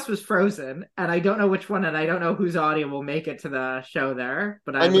 One of us was frozen, and I don't know which one, and I don't know whose audio will make it to the show there,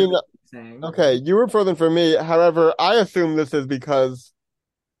 but I I was mean, saying. okay, you were frozen for me. However, I assume this is because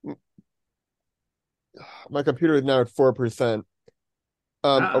my computer is now at 4%.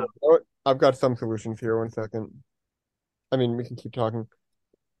 Uh-oh. I've got some solutions here. One second. I mean, we can keep talking.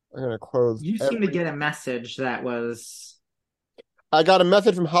 I'm gonna close You seem to get a message that was I got a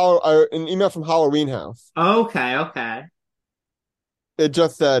message from an email from Halloween House. okay, okay. It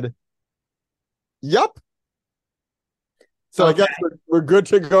just said, "Yup." So I Okay. guess we're good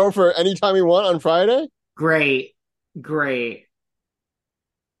to go for any time we want on Friday. Great. Great.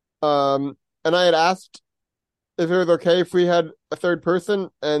 And I had asked if it was okay if we had a third person,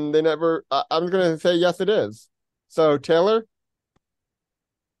 and they never. I'm gonna say yes, it is. So Taylor,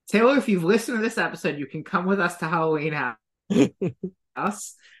 Taylor, if you've listened to this episode, you can come with us to Halloween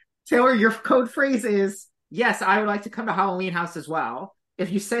House. Taylor, your code phrase is yes, I would like to come to Halloween House as well.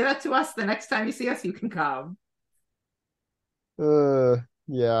 If you say that to us the next time you see us, you can come.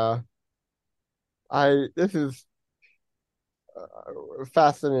 yeah. This is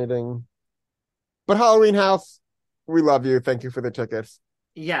fascinating. But Halloween House, we love you. Thank you for the tickets.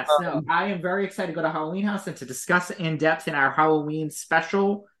 Yes, no, I am very excited to go to Halloween House and to discuss in depth in our Halloween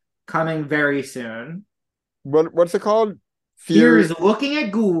special coming very soon. What's it called? Fears looking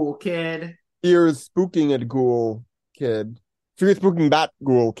at Ghoul, kid. Fears spooking at Ghoul, kid. Fears spooking Bat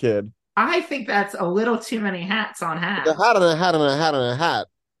Ghoul, kid. I think that's a little too many hats on hats. A hat and a hat and a hat and a hat.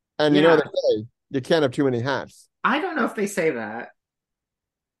 And you know what they say, you can't have too many hats. I don't know if they say that.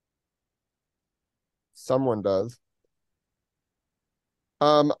 Someone does.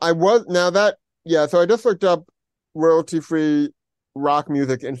 So I just looked up royalty-free rock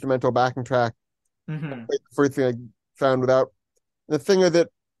music instrumental backing track. Mm-hmm. The first thing I found without the thing is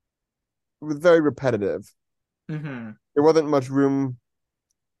it was very repetitive. Mm-hmm. There wasn't much room.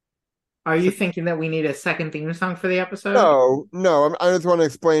 Are you thinking that we need a second theme song for the episode? No. I just want to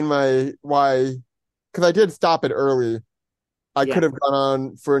explain why, because I did stop it early. I could have gone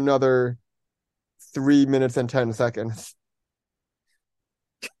on for another 3 minutes and 10 seconds.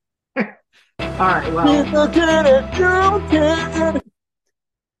 All right, well. You did it.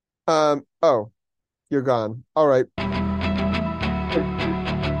 Oh, you're gone. All right.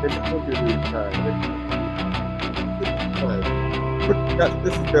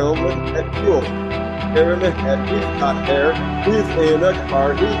 This film at Fuel. Here in the head, he's got hair. He's in a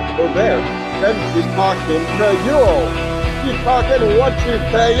car, he's over there. Then she's talking to Yule. She's talking what she's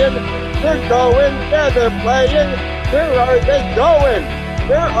saying. They're going, they're playing. Where are they going?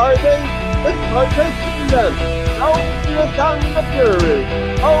 Where are they? It's hard to see them. Oh, the sound of fury.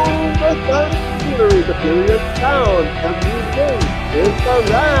 Oh, the sound of fury. The furious sound. Everything is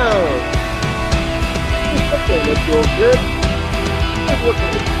around. It's the thing that you'll get. It's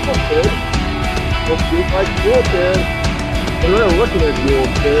looking at you, kid. Looks like you, kid. And we're looking at you,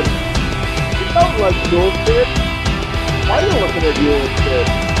 kid. You don't like you, kid. Why are you looking at you, kid?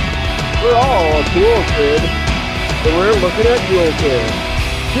 We're all a cool kid. And we're looking at you, kid.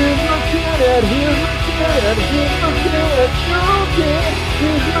 Here's your kid, here's your kid, here's your kid, your kid,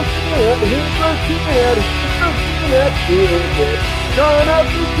 here's your kid, here's your kid, here's your kid, gonna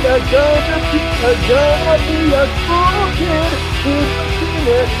be a cool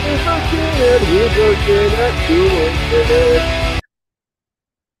kid, here's your kid.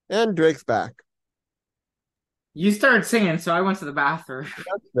 And Drake's back. You started singing, so I went to the bathroom.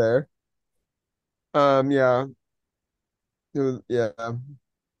 That's there. Yeah. Yeah.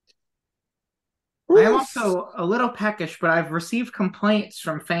 I am also a little peckish, but I've received complaints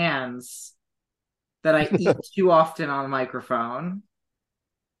from fans that I eat too often on the microphone.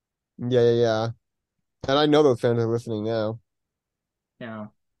 Yeah. And I know those fans are listening now. Yeah.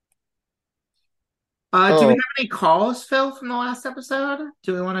 Do we have any calls, Phil, from the last episode?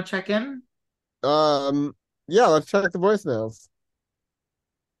 Do we want to check in? Yeah, let's check the voicemails.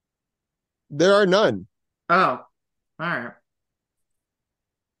 There are none. Oh, all right.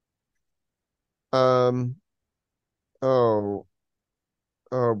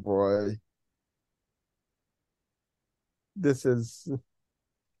 Oh boy. This is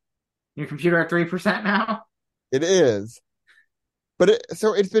Your computer at 3% now? It is. But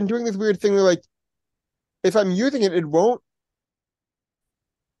it's been doing this weird thing where, like, if I'm using it, it won't.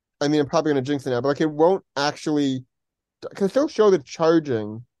 I mean, I'm probably gonna jinx it now, but like, it won't actually, because still show the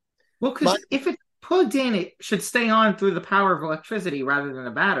charging. Well, because if it's plugged in, it should stay on through the power of electricity rather than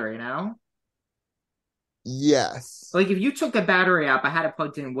a battery, no? Yes. Like, if you took the battery out but had it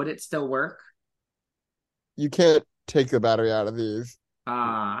plugged in, would it still work? You can't take the battery out of these. You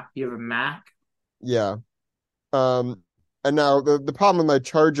have a Mac? Yeah. And now the problem with my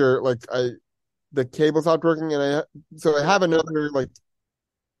charger, like the cable stopped working, and I have another like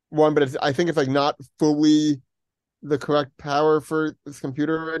one, but I think it's like not fully the correct power for this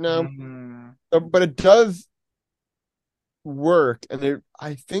computer right now. Mm. So, but it does work, and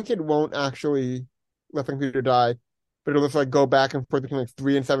I think it won't actually let the computer die, but it'll just like go back and forth between like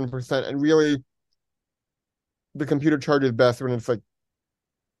 3 and 7%. And really, the computer charges best when it's like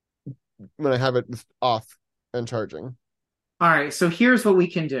when I have it just off and charging. All right, so here's what we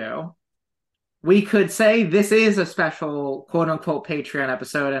can do. We could say this is a special quote unquote Patreon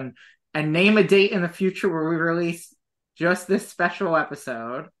episode and name a date in the future where we release just this special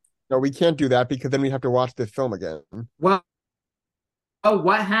episode. No, we can't do that because then we have to watch this film again. Well,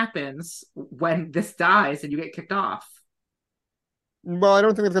 what happens when this dies and you get kicked off? Well, I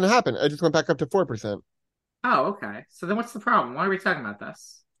don't think it's going to happen. I just went back up to 4%. Oh, okay. So then what's the problem? Why are we talking about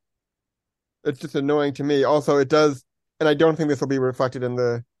this? It's just annoying to me. Also, it does, and I don't think this will be reflected in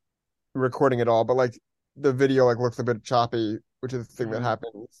the recording at all, but like the video like looks a bit choppy, which is the thing that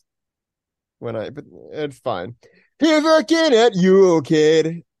happens but it's fine. He's looking at you,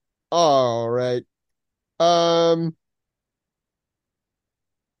 kid. All right. Who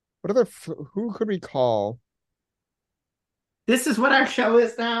could we call? This is what our show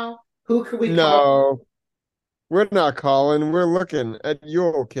is now. Who could we call? No, we're not calling. We're looking at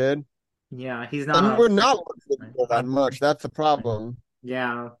you, kid. Yeah, he's not. And we're not looking at you that much. That's the problem.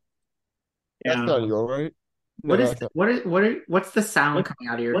 Yeah. That's not you, right? No, what's the sound coming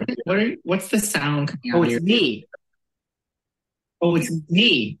out of your What's the sound coming out Oh, of your it's me. Oh, it's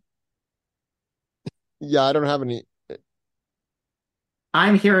me. Yeah, I don't have any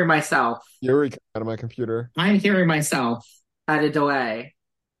I'm hearing myself Fury coming out of my computer I'm hearing myself. at a delay.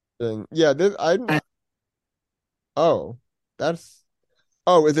 thing. Yeah, oh, that's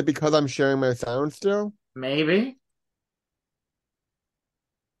oh, is it because I'm sharing my sound still? Maybe.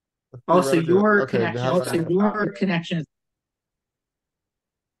 Also, your Okay, connection. Also, your connection is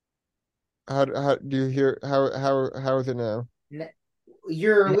how do you hear how is it now?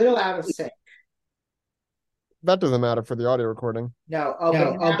 You're a little out of sync. That doesn't matter for the audio recording. No.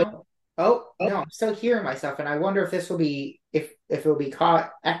 No, I'm still hearing myself, and I wonder if this will be if it will be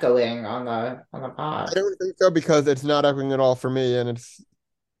caught echoing on the I pod. don't think so because it's not echoing at all for me, and it's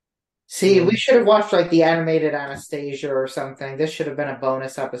See, we should have watched like the animated Anastasia or something. This should have been a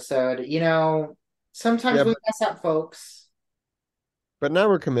bonus episode. Sometimes we mess up, folks. but now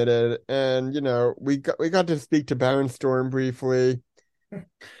we're committed, and we got to speak to Baron Storm briefly,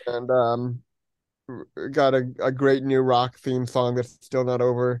 and got a great new rock theme song that's still not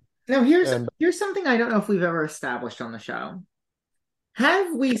over. Now, here's something I don't know if we've ever established on the show.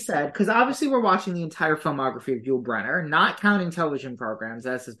 Have we said, because obviously we're watching the entire filmography of Yul Brynner, not counting television programs,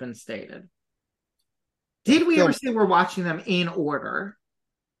 as has been stated. Did we ever say we're watching them in order?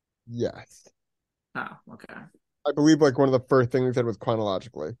 Yes. Oh, okay. I believe like one of the first things we said was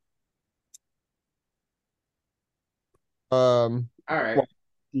chronologically. All right. Well,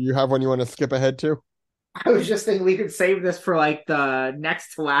 do you have one you want to skip ahead to? I was just thinking we could save this for like the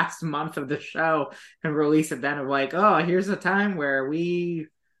next to last month of the show and release it then of like, oh, here's a time where we're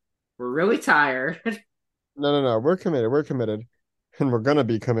really tired. No. We're committed. And we're gonna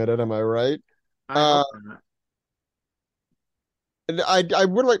be committed, am I right? I hope not. I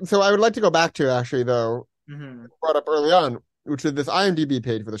would like to go back to actually though, brought up early on, which is this IMDb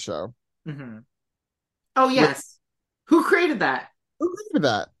page for the show. Mm-hmm. Oh yes. Who created that? Who created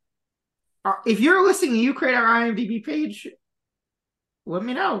that? If you're listening and you create our IMDb page, let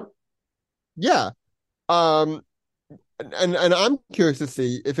me know. Yeah. And I'm curious to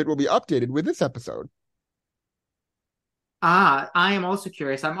see if it will be updated with this episode. I am also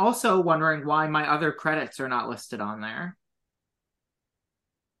curious. I'm also wondering why my other credits are not listed on there.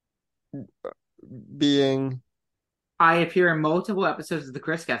 Being I appear in multiple episodes of The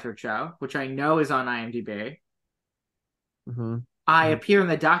Chris Gethard Show, which I know is on IMDb. Mm-hmm. I appear in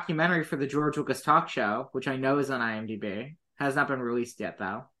the documentary for the George Lucas Talk Show, which I know is on IMDb. Has not been released yet,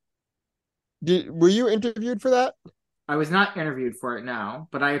 though. Were you interviewed for that? I was not interviewed for it, no,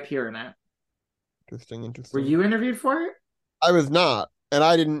 but I appear in it. Interesting. Were you interviewed for it? I was not, and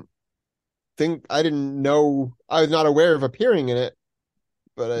I didn't know, I was not aware of appearing in it,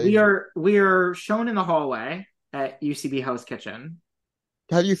 but we are shown in the hallway at UCB House Kitchen.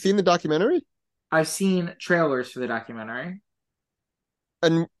 Have you seen the documentary? I've seen trailers for the documentary.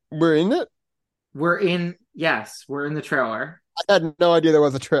 And we're in it? Yes, we're in the trailer. I had no idea there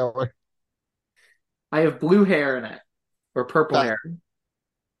was a trailer. I have blue hair in it. Or purple hair.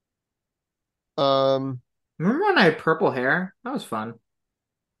 Remember when I had purple hair? That was fun.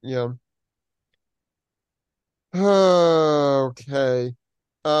 Yeah. Okay.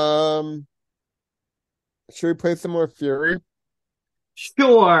 Um, should we play some more Fury?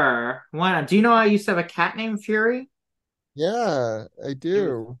 Sure. Why not? Do you know I used to have a cat named Fury? Yeah, I It was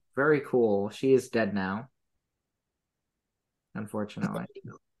do. very cool. She is dead now, unfortunately.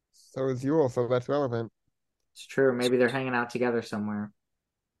 So is Yule, so that's relevant. It's true. Maybe they're hanging out together somewhere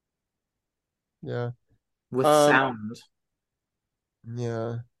Yeah. with Um, sound.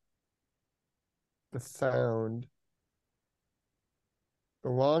 yeah. The Sound. The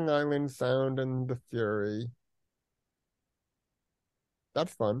Long Island Sound and the Fury.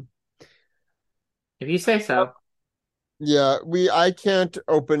 That's fun. If you say so. Yeah, I can't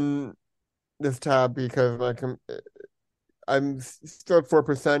open this tab because still at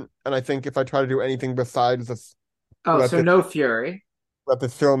 4%, and I think if I try to do anything besides this, Oh, let so this no Fury. let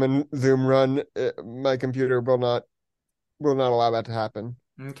this film and Zoom run, my computer will not allow that to happen.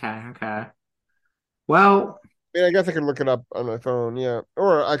 Okay, okay. Well, I mean, I guess I could look it up on my phone, yeah,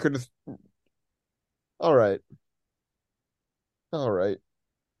 or I could just. All right, all right.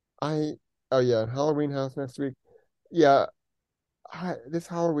 I oh yeah, Halloween House next week. Yeah, this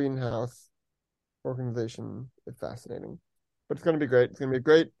Halloween House organization is fascinating, but it's gonna be great. It's gonna be a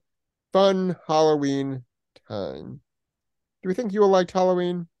great, fun Halloween time. Do we think you will like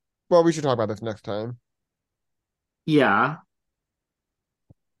Halloween? Well, we should talk about this next time. yeah.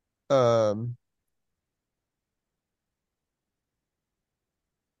 Um,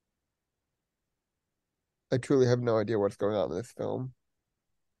 I truly have no idea what's going on in this film.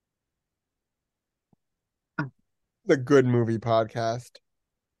 The Good Movie Podcast.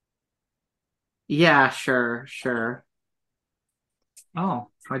 Yeah, sure, sure. Oh,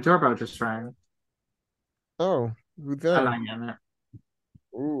 my doorbell just rang. Oh, who's I'm there? not getting it.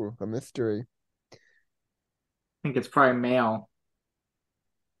 Ooh, a mystery. I think it's probably mail.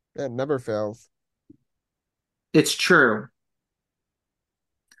 It never fails. It's true.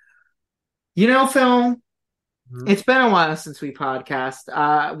 You know, Phil, Mhm. it's been a while since we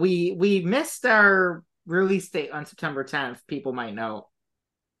podcast. We missed our release date on September 10th. People might know.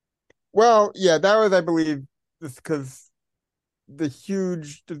 Well, yeah, that was, I believe, just because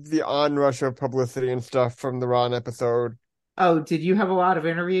the onrush of publicity and stuff from the Ron episode. Oh, did you have a lot of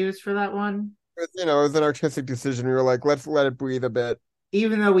interviews for that one? It was an artistic decision. We were like, let's let it breathe a bit.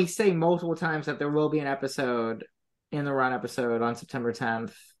 Even though we say multiple times that there will be an episode in the Ron episode on September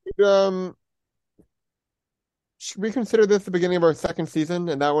 10th. Um, should we consider this the beginning of our second season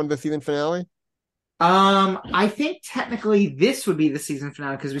and that one the season finale? I think technically this would be the season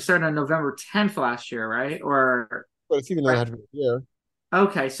finale because we started on November 10th last year, right? Or But a season doesn't have to be a year.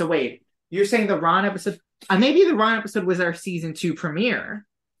 okay, so wait, you're saying the Ron episode? Maybe the Ron episode was our season 2 premiere.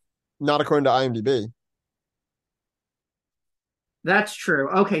 Not according to IMDb. That's true.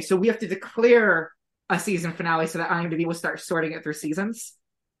 Okay, so we have to declare a season finale so that IMDb will start sorting it through seasons.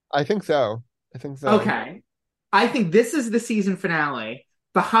 I think so. I think so. Okay, I think this is the season finale.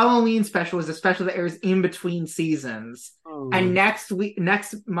 The Halloween special is a special that airs in between seasons, and next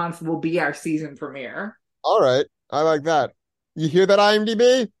month will be our season premiere. All right. I like that. You hear that,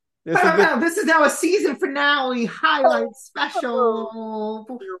 IMDb? This is now a season finale highlight special.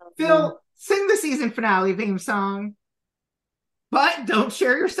 Phil, sing the season finale theme song, but don't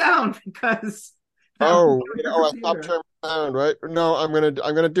share your sound because. I stopped sharing my sound, right? No, I'm gonna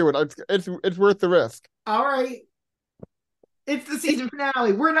do it. It's worth the risk. All right, it's the season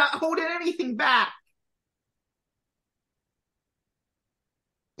finale. We're not holding anything back.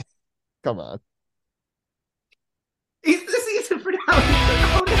 Come on. It's the season finale. We're not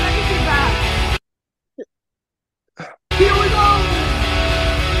holding anything back. Here we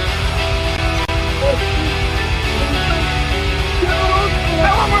go.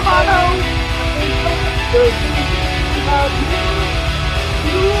 Hello, Romano.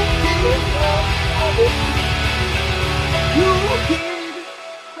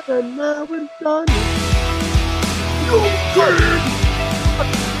 And now it's done.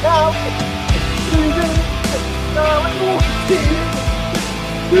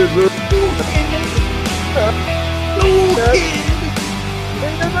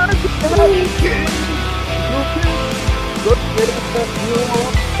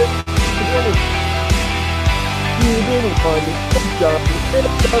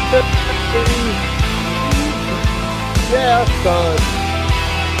 Yeah, son.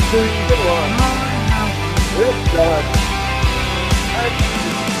 Season 1. It's done. And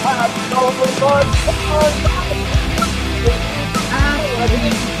I don't know what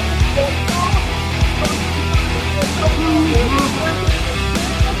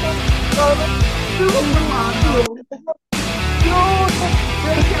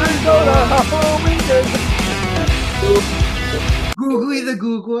Googly the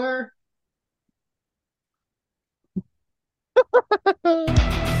Googler. Good.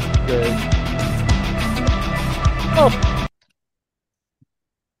 Oh,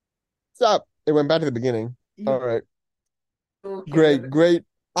 stop. It went back to the beginning. All right. Okay. Great.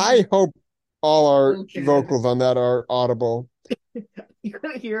 I hope all our Okay. vocals on that are audible. You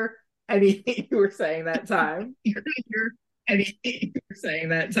couldn't hear anything you were saying that time. You couldn't hear anything you were saying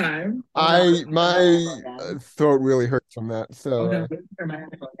that time. My throat really hurts from that. Oh So, no, hear my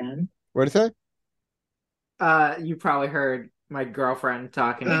echo again. what did you say? You probably heard my girlfriend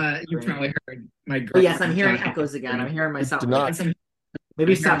talking. You probably heard my girl. But yes, I'm hearing echoes again. I'm hearing myself. Did not.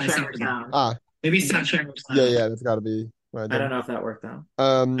 Maybe I'm stop hearing sharing myself your sound. Ah, Maybe stop sharing your sound. yeah, that's got to be what I I did. don't know if that worked though.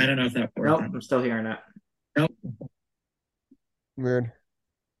 I don't know if that worked. Nope, I'm still hearing it. Nope. Weird.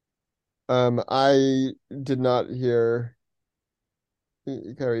 I did not hear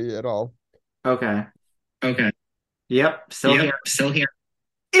Carrie at all. Okay. Okay. Yep, still here. Still here.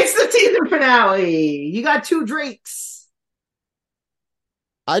 It's the season finale. You got 2 drinks.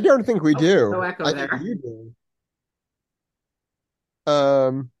 I don't think we do. No echo I there. think you do.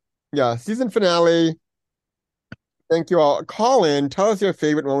 Yeah, season finale. Thank you all. Call in. Tell us your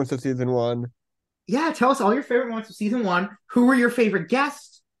favorite moments of season 1. Yeah, tell us all your favorite moments of season 1. Who were your favorite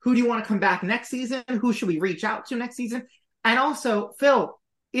guests? Who do you want to come back next season? Who should we reach out to next season? And also, Phil,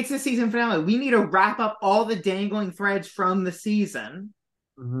 it's the season finale. We need to wrap up all the dangling threads from the season.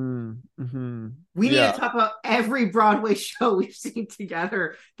 We need to talk about every Broadway show we've seen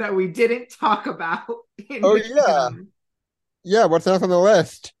together that we didn't talk about. Yeah, what's else on the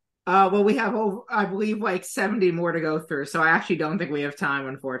list? Well, we have, I believe, like 70 more to go through, so I actually don't think we have time,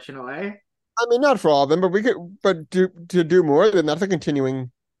 unfortunately. I mean, not for all of them, but to do more, then that's a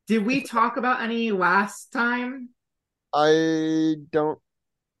continuing. Did we talk about any last time? I don't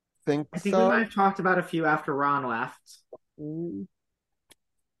think I think so. we might have talked about a few after Ron left. Mm.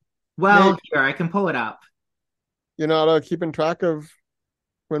 Well, Maybe. here, I can pull it up. You're not keeping track of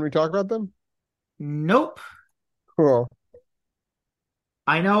when we talk about them? Nope. Cool.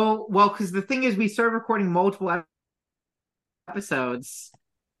 I know, well, because the thing is, we started recording multiple episodes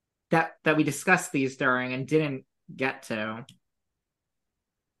that we discussed these during and didn't get to.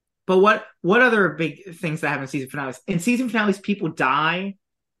 But what other big things that happen in season finales? In season finales, people die,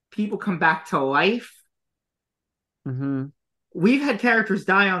 people come back to life. Mm-hmm. We've had characters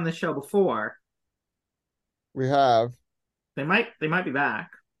die on the show before. We have. They might be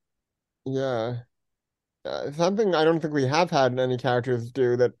back. Yeah. Something I don't think we have had any characters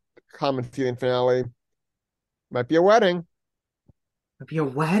do that common season finale. Might be a wedding. Might be a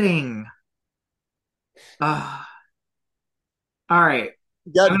wedding. All right.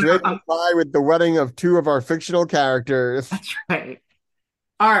 Get Drake to fly with the wedding of 2 of our fictional characters. That's right.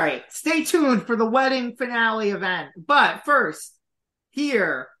 All right. Stay tuned for the wedding finale event. But first,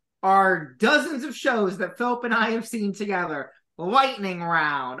 here are dozens of shows that Philip and I have seen together. Lightning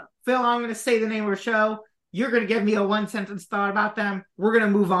round. Phil, I'm going to say the name of a show. You're going to give me a 1-sentence thought about them. We're going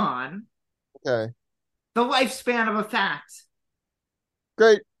to move on. Okay. The lifespan of a fact.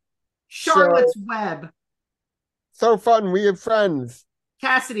 Great. Charlotte's Web. So fun. We have friends.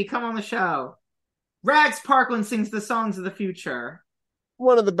 Cassidy, come on the show. Rags Parkland sings the songs of the future.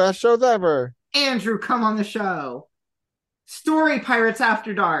 One of the best shows ever. Andrew, come on the show. Story Pirates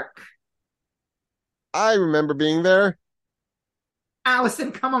After Dark. I remember being there.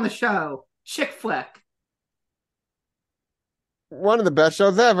 Allison, come on the show. Chick Flick. One of the best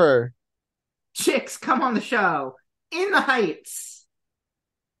shows ever. Chicks, come on the show. In the Heights.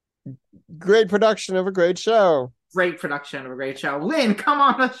 Great production of a great show. Great production of a great show. Lynn, come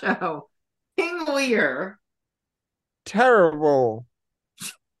on the show. King Lear. Terrible.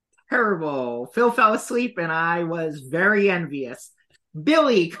 Terrible. Phil fell asleep and I was very envious.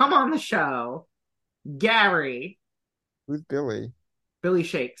 Billy, come on the show. Gary. Who's Billy? Billy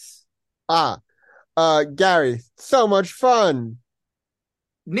Shakes. Gary. So much fun.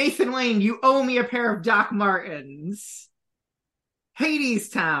 Nathan Lane, you owe me a pair of Doc Martens.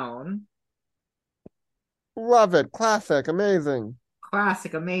 Hadestown. Love it. Classic. Amazing.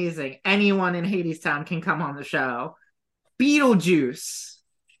 Classic, amazing. Anyone in Hadestown can come on the show. Beetlejuice.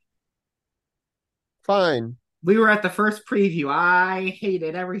 Fine. We were at the first preview. I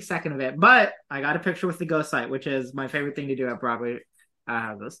hated every second of it, but I got a picture with the ghost site, which is my favorite thing to do at Broadway. I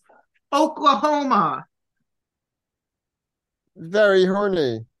have this. Oklahoma. Very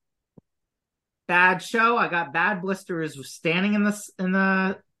horny. Bad show. I got bad blisters standing in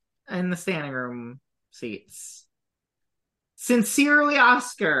the standing room seats. Sincerely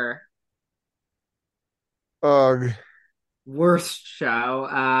Oscar. Ugh. Worst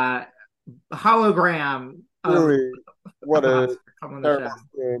show. Hologram. Really, what of a us come on the terrible show.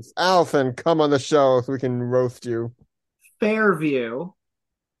 experience. Allison, come on the show so we can roast you. Fairview,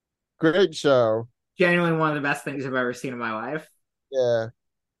 Great show. genuinely one of the best things I've ever seen in my life. Yeah.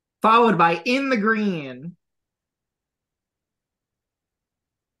 Followed by In the Green.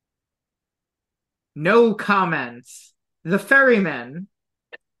 No comments. The Ferryman.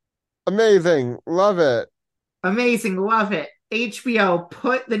 Amazing. Love it. Amazing. Love it. HBO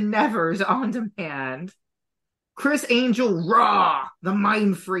put the Nevers on demand. Chris Angel Raw. The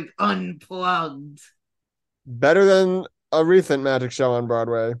Mind Freak Unplugged. Better than a recent magic show on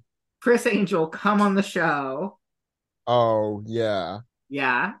Broadway. Chris Angel, come on the show. Oh, yeah.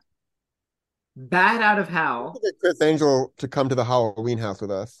 Yeah. Bad Out of We Hell. should get Chris Angel to come to the Halloween house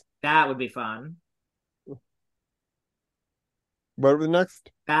with us. That would be fun. What was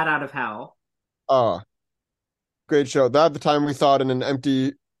next? Bad Out of Hell. Oh, great show. That the time we saw it in an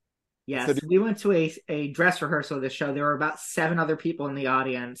empty Yes, city. we went to a dress rehearsal of this show. There were about 7 other people in the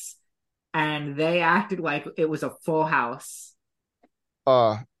audience, and they acted like it was a full house.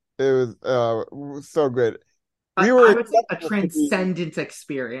 It was so great. We I were would say a expecting this to be, transcendent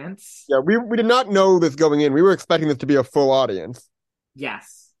experience. yeah, we did not know this going in. We were expecting this to be a full audience.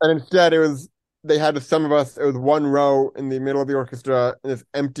 Yes. And instead they had some of us, it was one row in the middle of the orchestra in this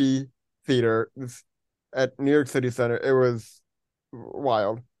empty theater at New York City Center. It was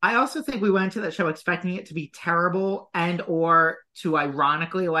wild. I also think we went to that show expecting it to be terrible and or to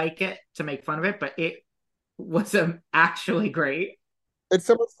ironically like it, to make fun of it, but it was actually great. It's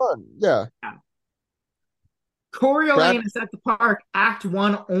so much fun. Yeah. Yeah. Coriolanus at the Park, Act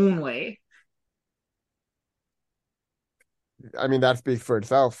 1 only. I mean, that speaks for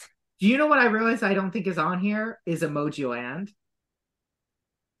itself. Do you know what I realized I don't think is on here? Is Emoji Land.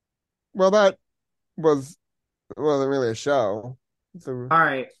 Well, that wasn't really a show. All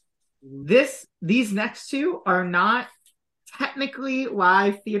right. These next two are not technically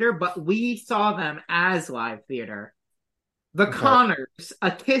live theater, but we saw them as live theater. The Okay. Connors,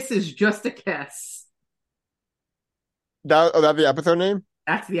 A Kiss is Just a Kiss. That's the episode name?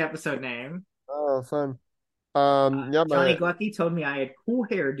 That's the episode name. Oh, fun. Yeah, Johnny Glucky told me I had cool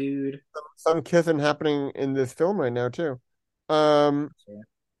hair, dude. some kissing happening in this film right now too. A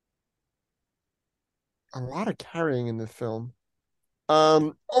lot of carrying in this film.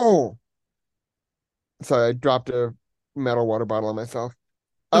 Oh, sorry, I dropped a metal water bottle on myself.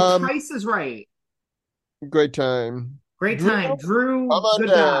 The Price is Right. Great time. Great Drew, time. Drew, come on good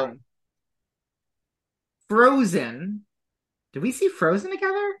down. guy. Frozen. Did we see Frozen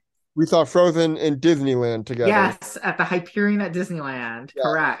together? We saw Frozen in Disneyland together. Yes, at the Hyperion at Disneyland. Yeah.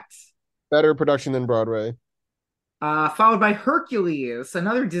 Correct. Better production than Broadway. Followed by Hercules,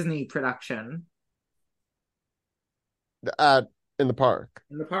 another Disney production. In the park.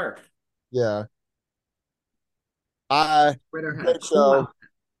 In the park. Yeah. Ritter Great show.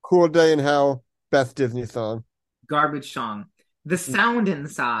 Cool Day in Hell. Best Disney song. Garbage song. The Sound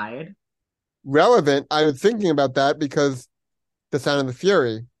Inside. Relevant. I was thinking about that because The Sound of the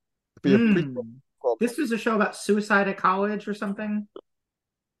Fury. Be a prequel. This was a show about suicide at college or something.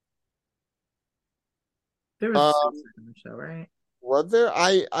 There was suicide in the show, right? Was there?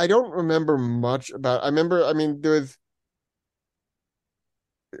 I don't remember much about. I mean, there was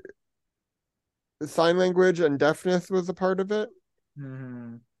sign language and deafness was a part of it.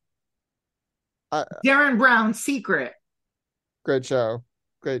 Mm-hmm. Darren Brown, Secret. Great show.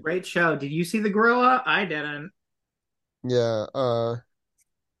 Great show. Did you see the gorilla? I didn't. Yeah.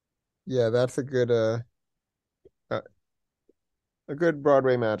 Yeah, that's a good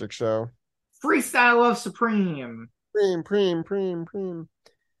Broadway magic show. Freestyle of Supreme. Preem.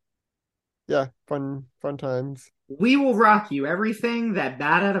 Yeah, fun times. We Will Rock You. Everything that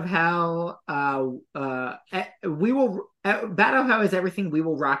Bad Out of Hell. Bad Out of Hell is everything We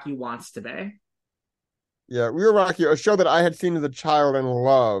Will Rock You wants to be. Yeah, We Will Rock You, a show that I had seen as a child and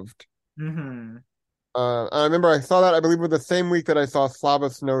loved. Mm-hmm. I remember I saw that, I believe, it was the same week that I saw Slava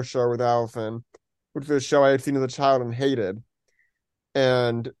Snow Show with Allison, which was a show I had seen as a child and hated.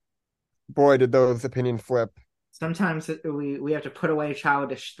 And boy, did those opinions flip. Sometimes we have to put away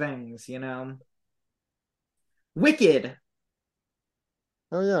childish things, you know? Wicked.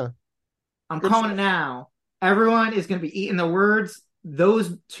 Oh, yeah. I'm Good calling show. it now. Everyone is going to be eating the words.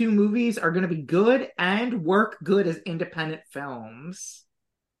 Those two movies are going to be good and work good as independent films.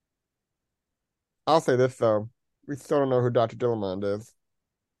 I'll say this, though. We still don't know who Dr. Dillamond is.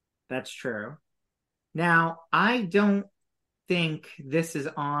 That's true. Now, I don't think this is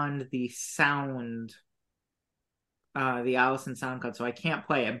on the sound, the Allison sound cut, so I can't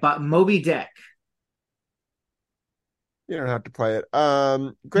play it. But Moby Dick. You don't have to play it.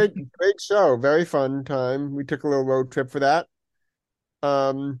 Great show. Very fun time. We took a little road trip for that.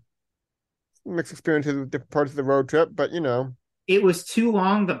 Um, Mixed experiences with different parts of the road trip, but It was too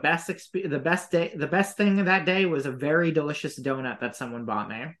long. The best thing of that day was a very delicious donut that someone bought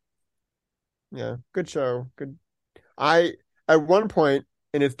me. yeah, good show. Good. I At one point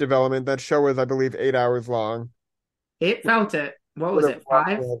in its development, that show was, I believe, 8 hours long. It felt it. What was Would have it? loved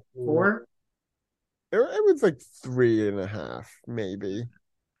Five, to have seen it. 4? It was like 3.5, maybe.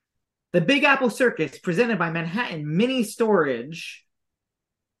 The Big Apple Circus, presented by Manhattan Mini Storage.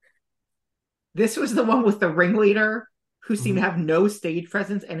 This was the one with the ringleader who seemed to have no stage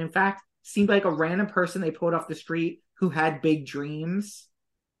presence and, in fact, seemed like a random person they pulled off the street who had big dreams.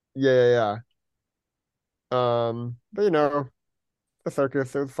 Yeah. But the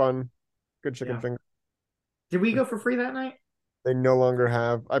circus, it was fun. Good chicken Yeah. finger. Did we go for free that night? They no longer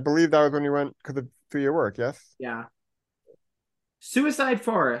have. I believe that was when you went because of through your work. Yes. Yeah. Suicide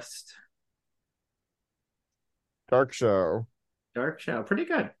Forest. Dark show. Dark show. Pretty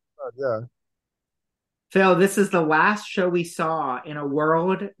good. Oh, yeah. Phil, this is the last show we saw in a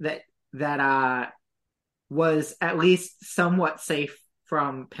world that was at least somewhat safe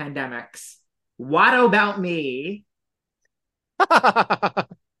from pandemics. What About Me?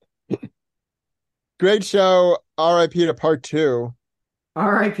 Great show. R.I.P. to part two.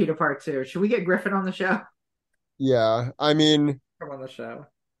 R.I.P. to part 2. Should we get Griffin on the show? Yeah. I mean, Come on the show.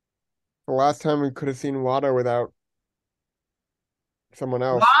 the last time we could have seen Watto without someone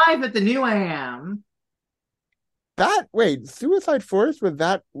else. Live at the New AM. Wait, Suicide Forest was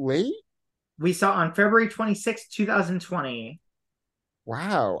that late? We saw on February 26, 2020.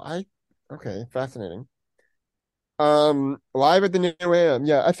 Wow. Okay, fascinating. Live at the New Am.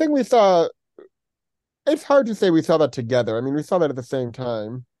 Yeah, I think we saw. It's hard to say we saw that together. I mean, we saw that at the same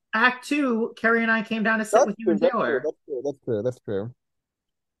time. Act 2, Carrie and I came down to sit with you and Taylor. That's true.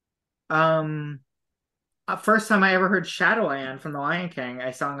 First time I ever heard Shadowland from The Lion King,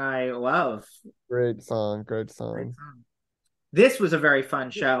 a song I love. Great song. Great song. This was a very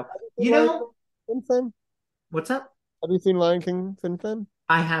fun show. Since then? What's up? Have you seen Lion King since then?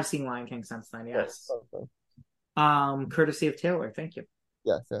 I have seen Lion King since then, yes. Okay. Courtesy of Taylor, thank you.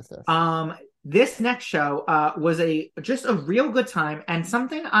 Yes. This next show was just a real good time, and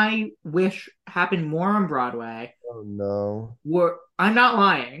something I wish happened more on Broadway. Oh no. I'm not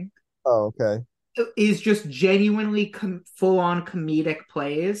lying. Oh, okay. Is just genuinely full-on comedic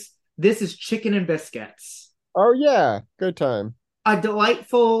plays. This is Chicken and Biscuits. Oh yeah, good time. A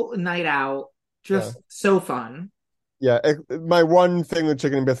delightful night out, just so fun. Yeah, my one thing with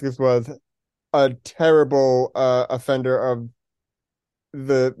Chicken and Biscuits was a terrible offender of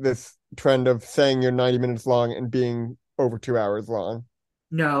this trend of saying you're 90 minutes long and being over 2 hours long.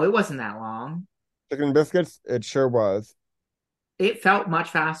 No, it wasn't that long. Chicken and Biscuits, it sure was. It felt much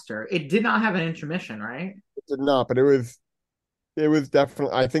faster. It did not have an intermission, right? It did not, but it was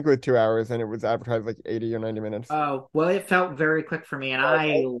definitely, I think it was 2 hours and it was advertised like 80 or 90 minutes. Oh, well, it felt very quick for me, and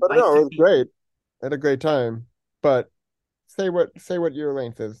but no, it was great. I had a great time. But say what your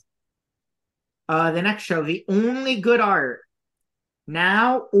length is. The next show, The Only Good Art,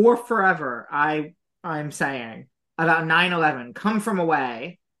 now or forever, I'm saying, about 9/11, Come From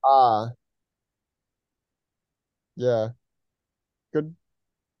Away. Yeah. Good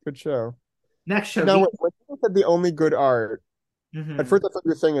show. Next show. Now, when you said The Only Good Art, at first I thought you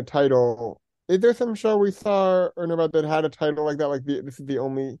were saying a title. Is there some show we saw or know about that had a title like that? Like this is the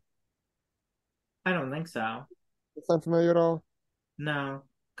only. I don't think so. Does that sound familiar at all? No.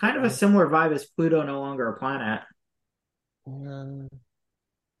 Kind of a similar vibe as Pluto No Longer a Planet. Yeah.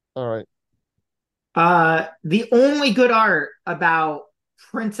 All right. The Only Good Art about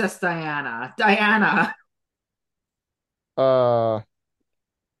Princess Diana.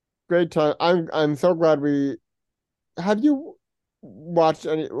 Great time. I'm so glad we. Have you watched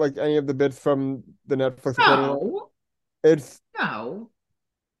any of the bits from the Netflix? No. It's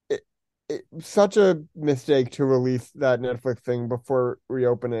such a mistake to release that Netflix thing before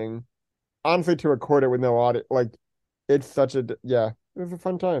reopening. Honestly, to record it with no audio, it's such a it was a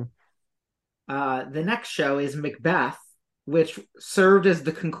fun time. The next show is Macbeth, which served as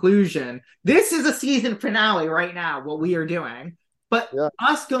the conclusion. This is a season finale right now, what we are doing. But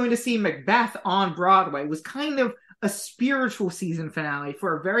us going to see Macbeth on Broadway was kind of a spiritual season finale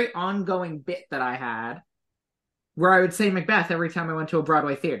for a very ongoing bit that I had, where I would say Macbeth every time I went to a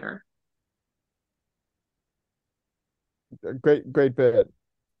Broadway theater. Great bit.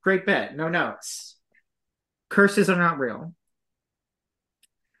 Great bit. No notes. Curses are not real.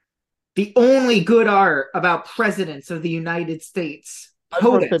 The Only Good Art about presidents of the United States.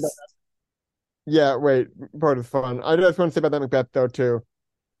 POTUS. Yeah, wait, part is fun. I just want to say about that Macbeth though too.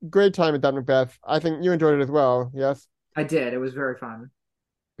 Great time at that Macbeth. I think you enjoyed it as well. Yes, I did. It was very fun.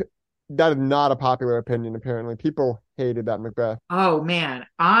 that is not a popular opinion. Apparently, people hated that Macbeth. Oh man,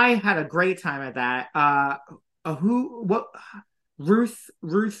 I had a great time at that. Who? What? Ruth.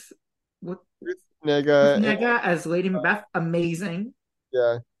 What? Ruth Ruth Negga, and, Negga as Lady Macbeth, amazing.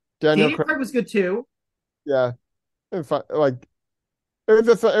 yeah, Daniel Daniel Craig. Craig was good too. Yeah, it was fun. Like it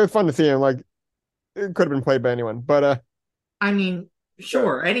was fun to see him. Like it could have been played by anyone, but I mean, yeah.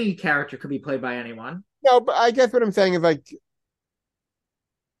 sure, any character could be played by anyone. No, but I guess what I'm saying is like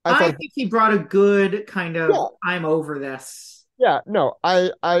I I thought, think he brought a good kind of yeah, I'm over this. yeah, no,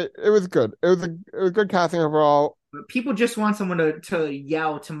 it was good. It was good casting overall. People just want someone to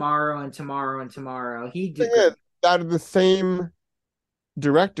yell tomorrow and tomorrow and tomorrow. He Thing did great. is, that is the same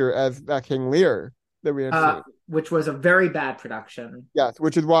director as that King Lear that we had seen. Which was a very bad production. Yes,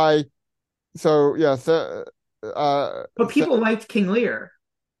 which is why. So yes, But people liked King Lear.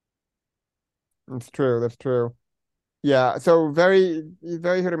 it's true. That's true. Yeah. So very hit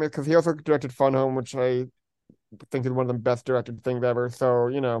or miss because he also directed Fun Home, which I think is one of the best directed things ever. So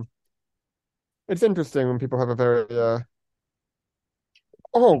it's interesting when people have a very.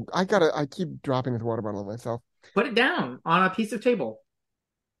 Oh, I keep dropping this water bottle on myself Put it down on a piece of table.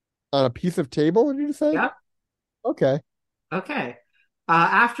 on a piece of table. What did you say? Yep. Okay. Okay.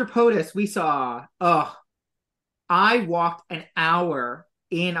 After POTUS, we saw. I walked an hour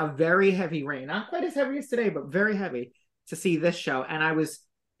in a very heavy rain, not quite as heavy as today, but very heavy to see this show. And I was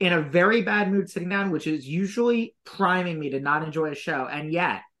in a very bad mood sitting down, which is usually priming me to not enjoy a show. And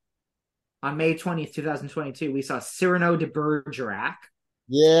yet, on May 20th, 2022, we saw Cyrano de Bergerac.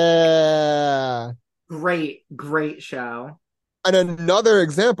 Yeah. Great, great show. And another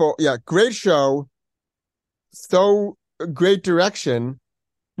example, yeah, great show, so great direction.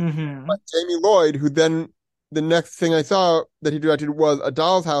 Mm-hmm. But Jamie Lloyd, who then the next thing I saw that he directed was A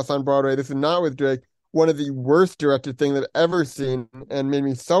Doll's House on Broadway. This is not with Drake. One of the worst directed things I've ever seen and made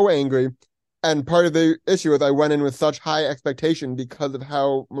me so angry. And part of the issue is I went in with such high expectation because of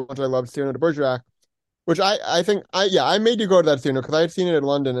how much I loved Cyrano de Bergerac, which I think I made you go to that Cyrano because I had seen it in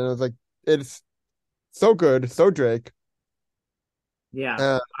London and it was like it's so good, so Drake. Yeah.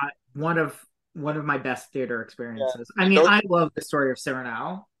 Uh, One of my best theater yeah, experiences. I and mean, those, I love the story of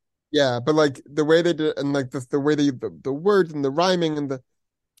Cyrano. yeah, but like the way they did and like the way they the words and the rhyming and the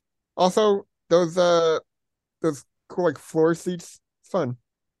also those cool like floor seats. It's fun.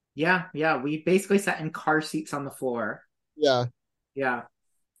 Yeah, yeah. We basically sat in car seats on the floor. Yeah. Yeah.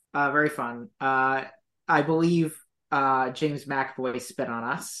 Very fun. I believe James McAvoy spit on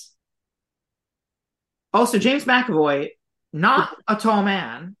us. Also, James McAvoy, not a tall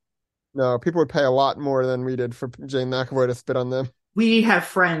man. No, people would pay a lot more than we did for Jane McAvoy to spit on them. We have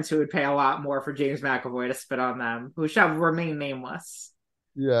friends who would pay a lot more for James McAvoy to spit on them, who shall remain nameless.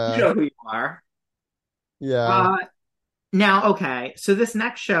 You Yeah. know who you are. Yeah. Uh, Now, okay, so this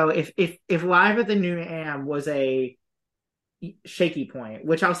next show, if Live at the New Am was a shaky point,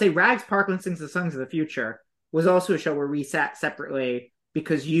 which I'll say Rags Parkland Sings the Songs of the Future was also a show where we sat separately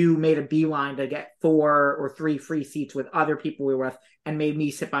because you made a beeline to get 4 or 3 free seats with other people we were with and made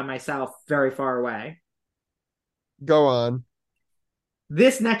me sit by myself very far away. Go on.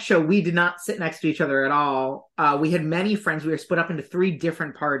 This next show, we did not sit next to each other at all. We had many friends. We were split up into 3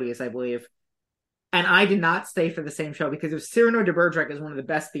 different parties, I believe. And I did not stay for the same show because if Cyrano de Bergerac is one of the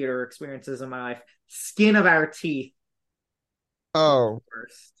best theater experiences of my life, Skin of Our Teeth Oh,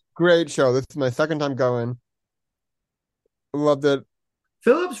 first. great show. This is my second time going. Loved it.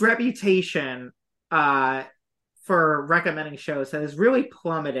 Philip's reputation for recommending shows has really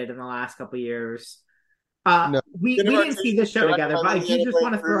plummeted in the last couple of years. No. We didn't see this show together, but I Recommending do it just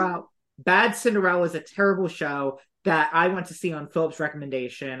want to way throw through. out Bad Cinderella is a terrible show that I went to see on Philip's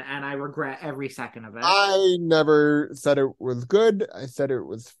recommendation, and I regret every second of it. I never said it was good. I said it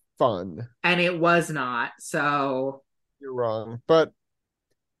was fun. And it was not. So You're wrong.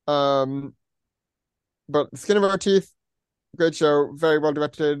 Um, but Skin of Our Teeth, great show, very well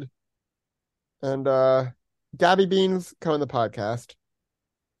directed. And Gabby Beans come on the podcast.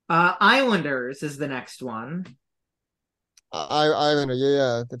 Islanders is the next one. I don't know.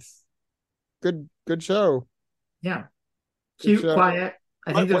 Yeah, that's good show. Yeah. Good Cute, show. quiet.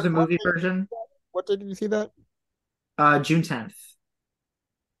 I think there's a movie version. What day did you see that? June 10th.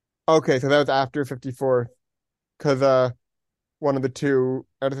 Okay, so that was after 54, because one of the two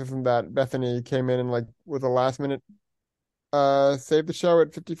editors from that, Bethany, came in and like was a last minute saved the show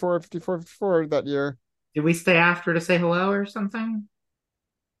at 54 that year. Did we stay after to say hello or something?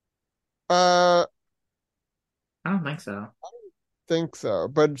 Uh I don't think so. think so.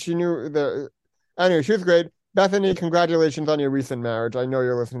 But she knew the Anyway, she was great. Bethany, congratulations on your recent marriage. I know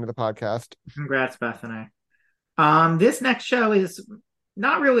you're listening to the podcast. Congrats, Bethany. This next show is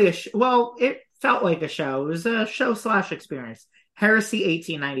not really a well, it felt like a show. It was a show slash experience. Heresy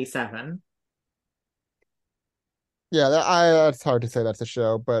 1897. Yeah, that's hard to say that's a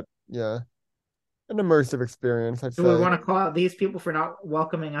show, but yeah, an immersive experience, I'd Do we say. want to call out these people for not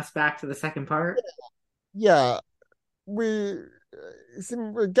welcoming us back to the second part? Yeah, we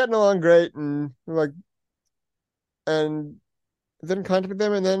we're getting along great, and like, and then in contact with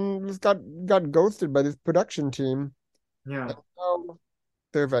them, and then just got ghosted by this production team. Yeah. And now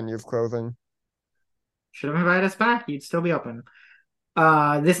their venue's closing. Should have invited us back. You'd still be open.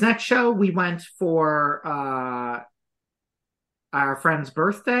 This next show we went for our friend's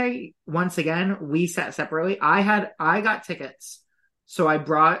birthday. Once again, we sat separately. I got tickets, so I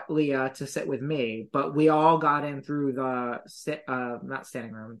brought Leah to sit with me, but we all got in through the not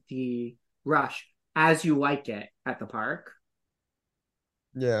standing room, the rush, as you like it at the park.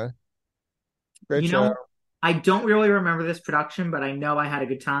 Yeah, great You show. know, I don't really remember this production, but I know I had a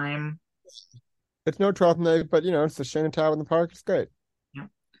good time. It's no 12th night, but it's the Shannon Tower in the park. It's great.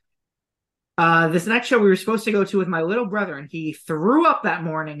 Yeah. This next show we were supposed to go to with my little brother, and he threw up that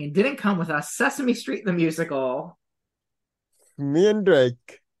morning and didn't come with us. Sesame Street the musical. Me and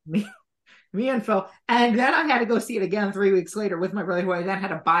Drake. Me, me and Phil, and then I had to go see it again 3 weeks later with my brother, who I then had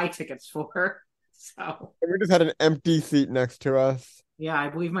to buy tickets for. So We just had an empty seat next to us. yeah, I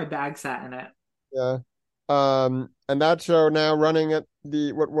believe my bag sat in it. Yeah. And that show now running at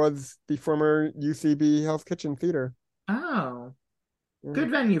what was the former UCB Hell's Kitchen Theater. Oh, Yeah. good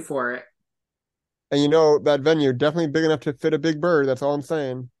venue for it. And that venue definitely big enough to fit a Big Bird. That's all I'm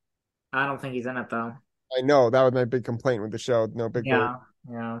saying. I don't think he's in it though. I know that was my big complaint with the show. No Big Bird.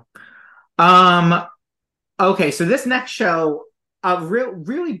 Yeah, yeah. Um. Okay, so this next show, a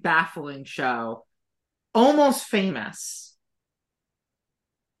really baffling show, Almost Famous,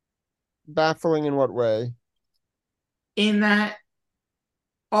 Baffling in what way? in that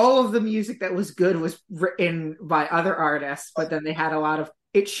all of the music that was good was written by other artists, but then they had a lot of.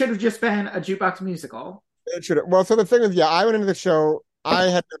 It should have just been a jukebox musical. It should. Well, so the thing is, yeah, I went into the show. I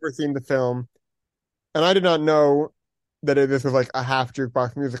had never seen the film, and I did not know that this was like a half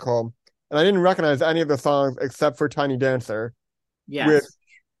jukebox musical, and I didn't recognize any of the songs except for Tiny Dancer. With Yes.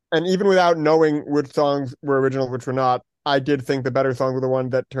 And even without knowing which songs were originals, which were not, I did think the better songs were the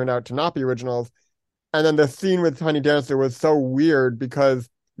ones that turned out to not be originals. And then the scene with Tiny Dancer was so weird because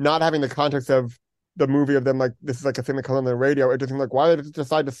not having the context of the movie of them, like this is like a thing that comes on the radio, it just seemed like, why did they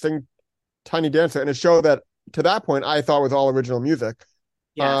decide to sing Tiny Dancer? And it showed that to that point I thought was all original music.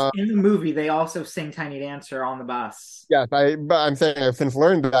 Yes. In the movie, they also sing Tiny Dancer on the bus. Yes, but I'm saying I've since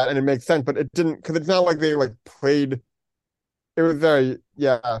learned that and it makes sense, but it didn't, because it's not like they like played. It was very,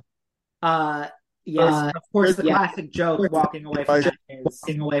 yeah. Yes, of course, the yeah. classic joke walking away from Like, that is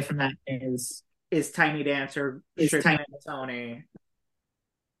Walking away from that is Tiny Dancer Is should Tiny- win Tony.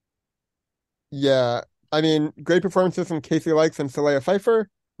 yeah. I mean, great performances from Casey Likes and Saleha Pfeiffer,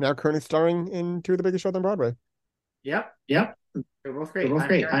 now currently starring in two of the biggest shows on Broadway. Yep, Yep. they're both great. They're both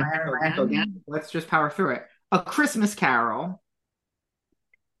great. I'm here, Ryan again. Let's just power through it. A Christmas Carol.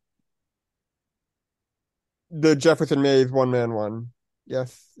 The Jefferson Mays one-man one.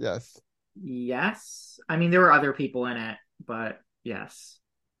 Yes, yes. Yes, I mean there were other people in it, but yes,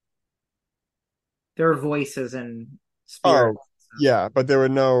 there were voices and spirits. Oh, yeah, but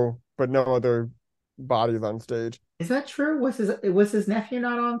no other bodies on stage. Is that true? Was his nephew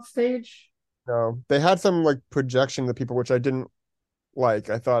not on stage? No, they had some like projection of the people, which I didn't like.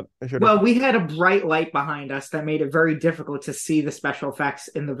 I thought I should have. Well, we had a bright light behind us that made it very difficult to see the special effects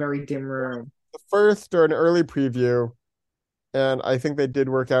in the very dim room. The first or an early preview, and I think they did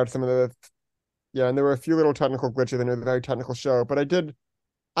work out some of the. Yeah, and there were a few little technical glitches, and it was a very technical show. But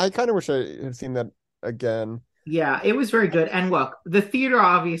I kind of wish I had seen that again. Yeah, it was very good. And look, the theater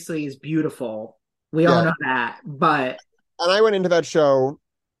obviously is beautiful. We all Yeah. know that. But And I went into that show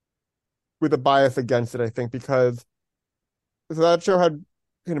with a bias against it, I think, because so that show had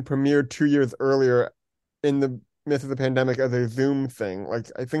kind of premiered 2 years earlier in the midst of the pandemic as a Zoom thing. Like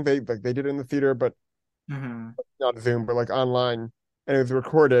I think they did it in the theater, but mhm. not Zoom, but like online, and it was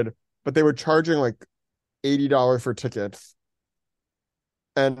recorded. But they were charging like $80 for tickets,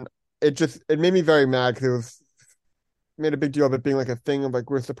 and it made me very mad because it was made a big deal of it being like a thing of like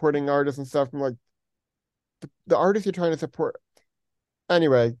we're supporting artists and stuff. I'm like the artists you're trying to support.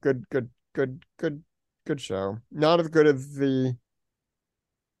 Anyway, good show. Not as good as the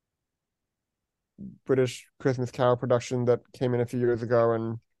British Christmas Carol production that came in a few years ago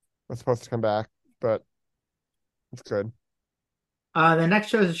and was supposed to come back, but it's good. The next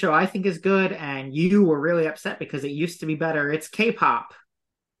show is a show I think is good, and you were really upset because it used to be better. It's K-pop.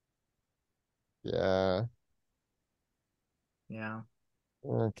 Yeah. Yeah.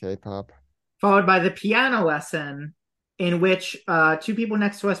 Okay, pop. Followed by the piano lesson, in which two people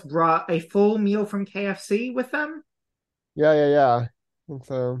next to us brought a full meal from KFC with them. Yeah. I think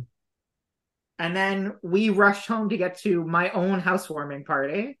so. And then we rushed home to get to my own housewarming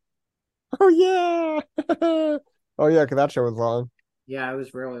party. Oh yeah. Oh yeah, because that show was long. Yeah, it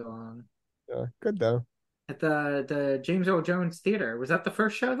was really long. Yeah, good though. At the James Earl Jones Theater. Was that the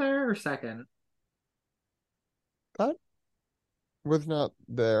first show there or second? That was not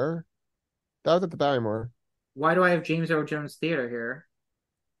there. That was at the Barrymore. Why do I have James Earl Jones Theater here?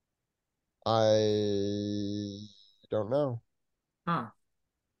 I don't know. Huh.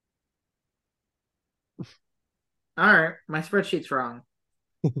 All right, my spreadsheet's wrong.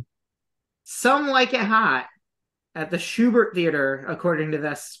 Some Like It Hot at the Schubert Theater, according to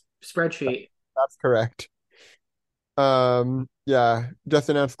this spreadsheet. That's correct. Yeah, just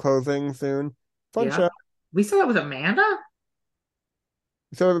announced closing soon. Fun Yeah. show. We saw that with Amanda?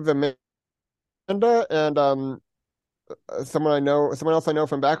 So it was Amanda and someone else I know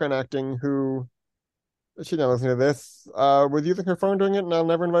from background acting who she's not listening to this. Was using her phone doing it, and I'll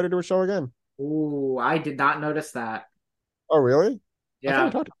never invite her to a show again. Ooh, I did not notice that. Oh, really? I thought we Yeah.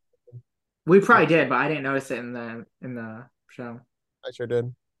 talked. We probably did, but I didn't notice it in the show. I sure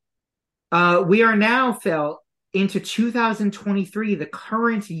did. We are now, Phil, into 2023, the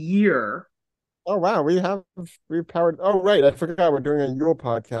current year. Oh wow, we've powered. Oh right, I forgot we're doing a Yule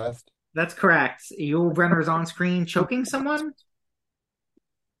podcast. That's correct. Yul Brynner's on screen choking someone.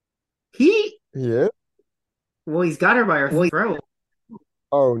 He, Yeah. well, he's got her by her throat.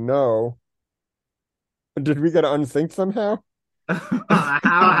 Oh no. Did we get unsynced somehow?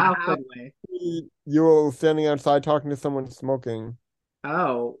 How could we? Yule standing outside talking to someone smoking.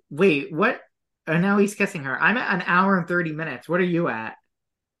 Oh, wait, what? Oh, now he's kissing her. I'm at an hour and 30 minutes. What are you at?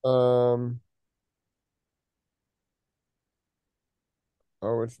 Um.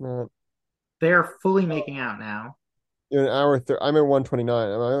 Oh, it's not. They're fully making out now. You're an hour. I'm at 129.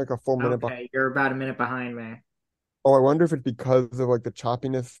 Am I like a full minute behind? Okay, you're about a minute behind me. Oh, I wonder if it's because of like the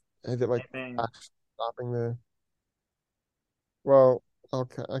choppiness. Is it I like think. actually stopping the? Well, I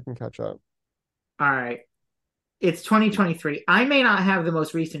can catch up. All right. It's 2023. I may not have the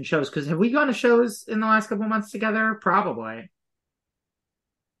most recent shows because have we gone to shows in the last couple months together? Probably.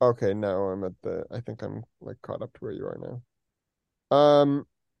 Okay, now I'm at the. I think I'm like caught up to where you are now.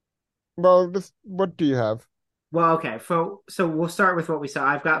 Well, this. What do you have? Well, okay. So we'll start with what we saw.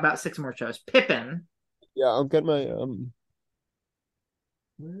 I've got about six more shows. Pippin. Yeah, I'll get my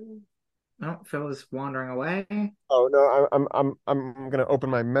Oh, Phil is wandering away. Oh no, I'm gonna open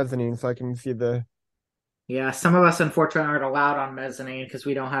my mezzanine so I can see the. Yeah, some of us unfortunately aren't allowed on mezzanine because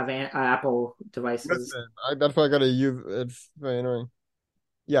we don't have Apple devices. Listen, that's why I gotta use. It's very annoying.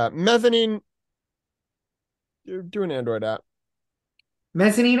 Yeah, mezzanine. Do an Android app.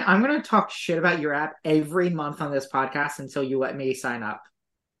 Mezzanine, I'm going to talk shit about your app every month on this podcast until you let me sign up.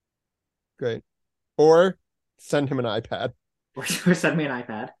 Great. Or send him an iPad. Or send me an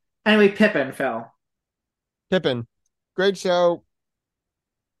iPad. Anyway, Pippin, Phil. Pippin. Great show.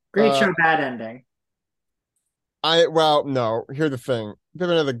 Great show, bad ending. Well, no. Here's the thing.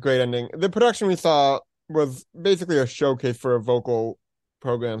 Pippin has a great ending. The production we saw was basically a showcase for a vocal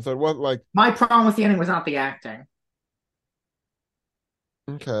program, so it wasn't like. My problem with the ending was not the acting.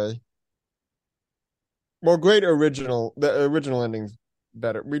 Okay. Well, great original. The original ending's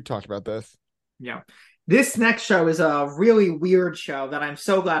better. We talked about this. Yeah. This next show is a really weird show that I'm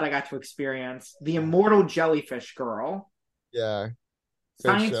so glad I got to experience. The Immortal Jellyfish Girl. Yeah.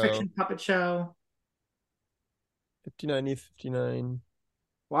 Science fiction puppet show. 59 East 59.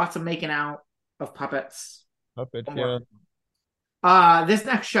 Lots of making out of puppets. Puppet, This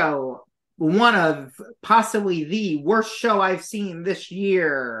next show, one of possibly the worst show I've seen this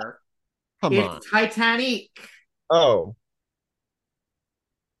year. Come on. It's Titanic. Oh.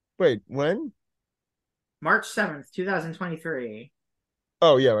 Wait, when? March 7th, 2023.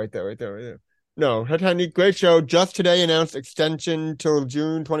 Oh, yeah, right there. No, Titanic, great show. Just today announced extension till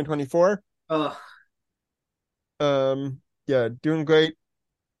June 2024. Ugh. Yeah, doing great.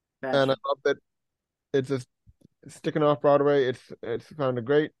 Bad And show. I love that it's just sticking off Broadway. It's found a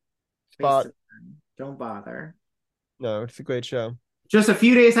great spot. Don't bother. No, it's a great show. Just a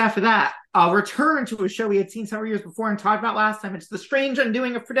few days after that, I'll return to a show we had seen several years before and talked about last time. It's The Strange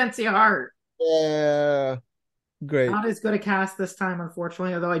Undoing of Fidencia Hart. Yeah, great. Not as good a cast this time,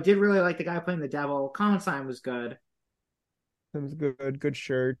 unfortunately, although I did really like the guy playing the devil. Colin Stein was good. It was good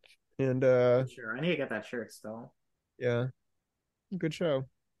shirt. And Sure, I need to get that shirt still. yeah. Good show.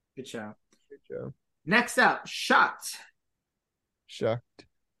 Good show. Good show. Next up, Shut. Shucked.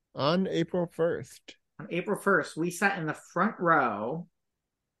 On April 1st. On April 1st, we sat in the front row,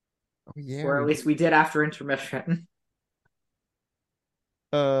 Oh yeah. or at least we did after intermission.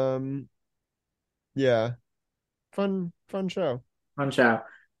 Yeah. Fun show. Fun show.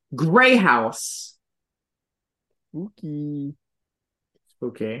 Grey House. Spooky.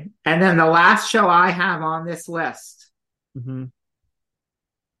 Okay. And then the last show I have on this list, Mm-hmm.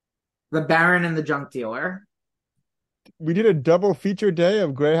 The Baron and the Junk Dealer. We did a double feature day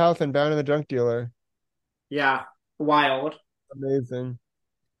of Grey House and Baron and the Junk Dealer. Yeah, wild. Amazing.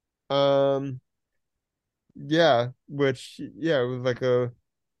 Yeah, it was like a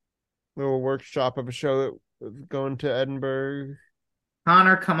little workshop of a show that was going to Edinburgh.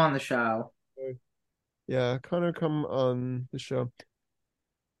 Connor, come on the show. Yeah, Connor come on the show.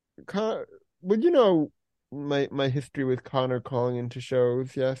 Well, you know my history with Connor calling into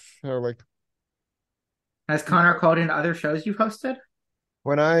shows, yes? How like Has Connor called into other shows you've hosted?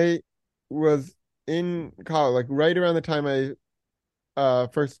 when I was in college, like right around the time I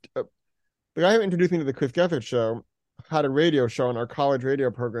first the guy who introduced me to the Chris Gethard show had a radio show on our college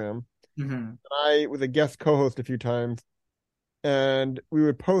radio program. Mm-hmm. I was a guest co-host a few times, and we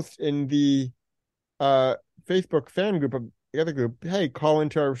would post in the Facebook fan group of the other group, hey, call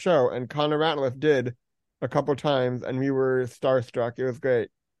into our show. And Connor Ratliff did a couple times, and we were starstruck. It was great.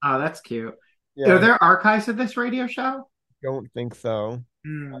 Oh, that's cute. Yeah, Are there archives of this radio show? don't think so.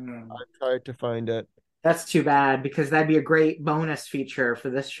 I tried to find it. That's too bad because that'd be a great bonus feature for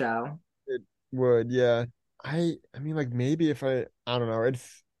this show. It would, yeah. I mean, like maybe if I don't know.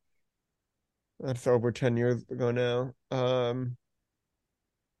 That's over 10 years ago now.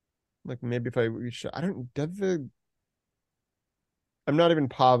 Like maybe if I reach, I don't. I'm not even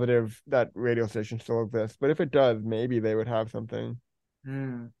positive that radio station still exists, but if it does, maybe they would have something.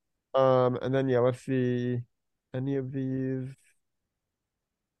 Mm. And then yeah, let's see. Any of these?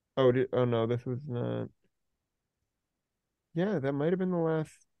 Oh no, this was not. Yeah, that might have been the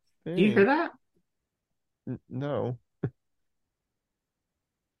last thing. Do you hear that? No, Do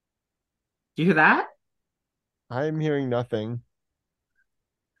you hear that? I'm hearing nothing.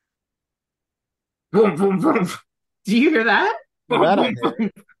 Boom, boom, boom. Do you hear that? Boom, That I boom,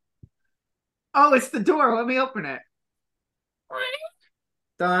 boom. Oh, it's the door. Let me open it.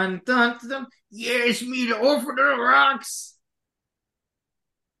 Dun, dun, dun. Yes, me, the orphan of the rocks.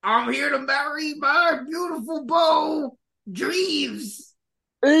 I'm here to marry my beautiful beau, Dreves.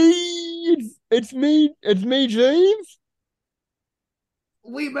 Hey, it's me, James.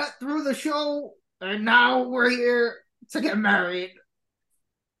 We met through the show, and now we're here to get married.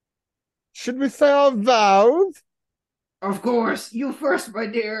 Should we say our vows? Of course, you first, my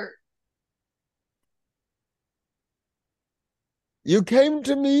dear. You came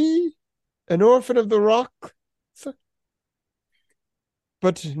to me, an orphan of the rock,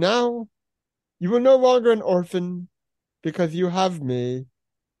 but now you are no longer an orphan because you have me,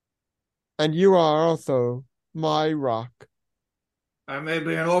 and you are also my rock. I may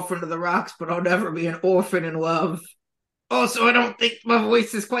be an orphan of the rocks, but I'll never be an orphan in love. Also, I don't think my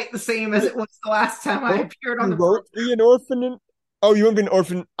voice is quite the same as it was the last time I appeared on You the won't be an orphan in... Oh, you won't be an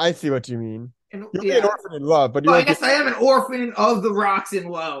orphan. I see what you mean. program. You'll be an orphan in love, but you Well, I won't be... guess I am an orphan of the rocks in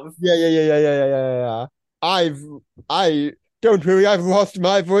love. Yeah. I don't worry, I've lost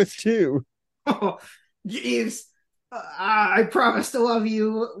my voice too. Oh, Jeeves, I promise to love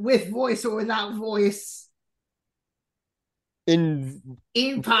you with voice or without voice, In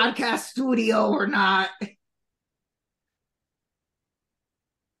podcast studio or not.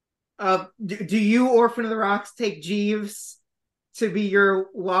 Do you, Orphan of the Rocks, take Jeeves to be your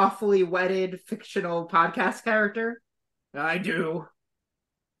lawfully wedded fictional podcast character? I do.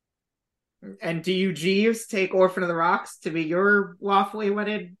 And do you, Jeeves, take Orphan of the Rocks to be your lawfully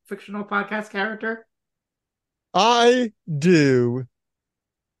wedded fictional podcast character? I do.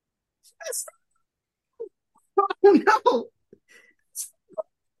 Oh no!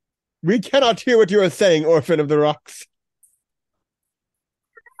 We cannot hear what you are saying, Orphan of the Rocks.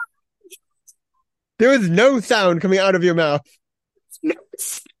 There is no sound coming out of your mouth. My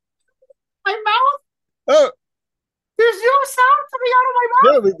mouth? Oh, There's no sound coming out of my mouth.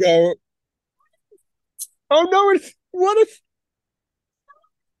 there we go. Oh no,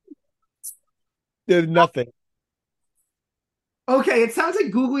 there's nothing. Okay, it sounds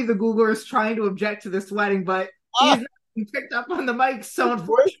like Googly the Googler is trying to object to this wedding, but he's not being picked up on the mic, so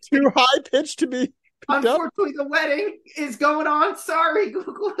Voice too high pitched to be picked up. unfortunately the wedding is going on. Sorry,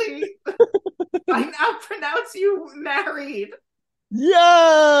 Googly. I now pronounce you married.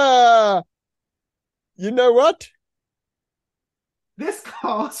 Yeah. You know what? This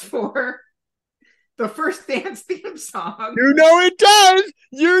calls for the First Dance theme song. You know it does!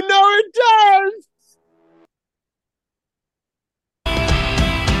 You know it does!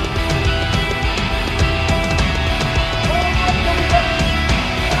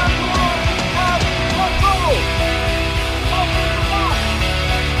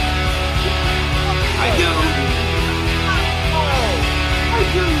 I do.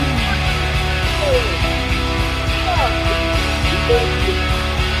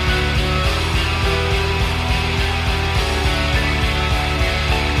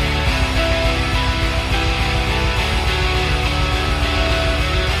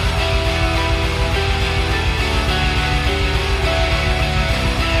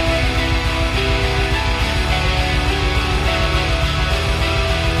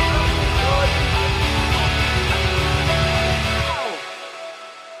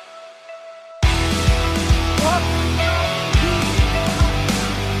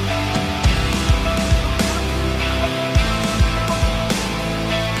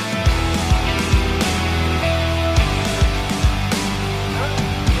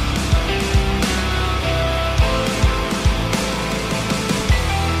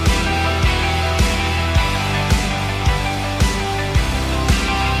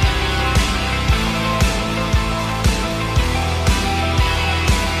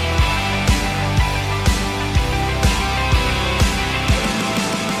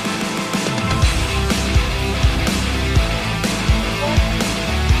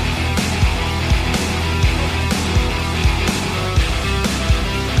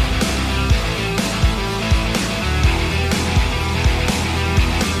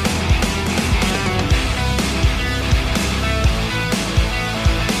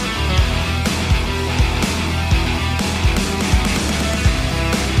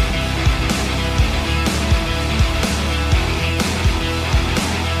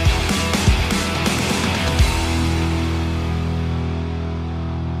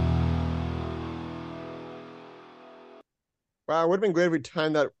 Wow, it would have been great if we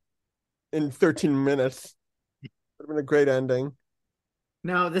timed that in 13 minutes. Would have been a great ending.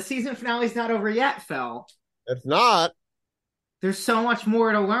 No, the season finale's not over yet, Phil. It's not. There's so much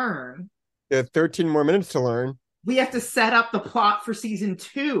more to learn. There's 13 more minutes to learn. We have to set up the plot for season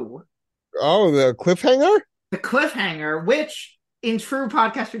 2. Oh, the cliffhanger? The cliffhanger, which in true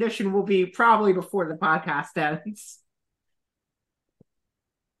podcast tradition will be probably before the podcast ends.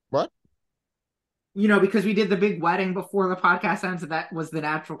 What? You know, because we did the big wedding before the podcast ends, and that was the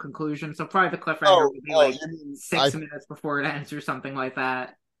natural conclusion. So probably the cliffhanger will be like 6 minutes before it ends or something like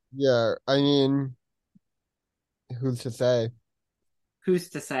that. Yeah, I mean, who's to say? Who's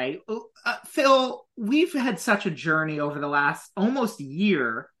to say? Phil, we've had such a journey over the last almost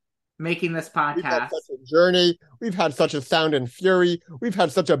year making this podcast. We've had such a journey. We've had such a Sound and Fury. We've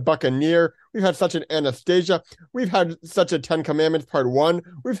had such a Buccaneer. We've had such an Anastasia. We've had such a 10 Commandments Part 1.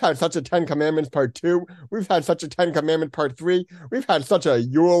 We've had such a 10 Commandments Part 2. We've had such a 10 Commandments Part 3. We've had such a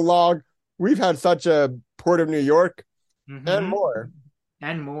Yule log. We've had such a Port of New York. Mm-hmm. And more.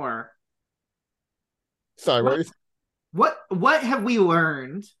 And more. Sorry, what have we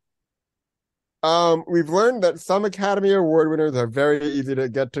learned? We've learned that some Academy Award winners are very easy to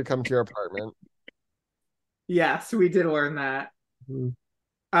get to come to your apartment. Yes, we did learn that.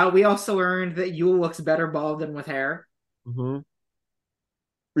 Mm-hmm. We also learned that Yule looks better bald than with hair. Mm-hmm.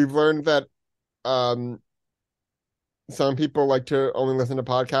 We've learned that some people like to only listen to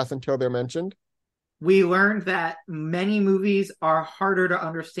podcasts until they're mentioned. We learned that many movies are harder to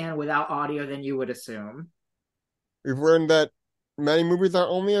understand without audio than you would assume. We've learned that many movies are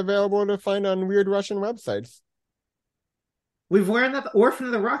only available to find on weird Russian websites. We've learned that the Orphan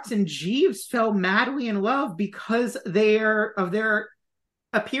of the Rocks and Jeeves fell madly in love because of their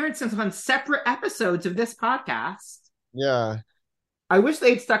appearances on separate episodes of this podcast. Yeah. I wish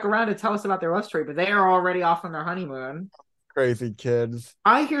they'd stuck around to tell us about their love story, but they are already off on their honeymoon. Crazy kids.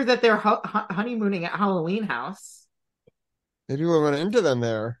 I hear that they're honeymooning at Halloween House. Maybe we'll run into them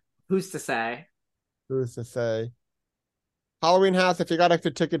there. Who's to say? Who's to say? Halloween House, if you got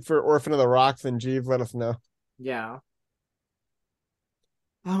extra tickets for Orphan of the Rocks and Jeeves, let us know. Yeah.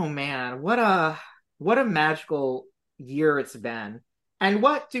 Oh man, what a magical year it's been. And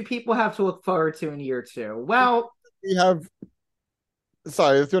what do people have to look forward to in year 2? Well, that's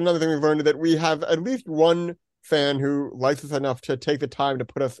another thing we've learned, that we have at least one fan who likes us enough to take the time to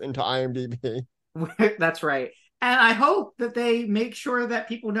put us into IMDb. That's right. And I hope that they make sure that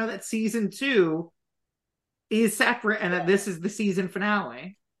people know that season 2 is separate and that this is the season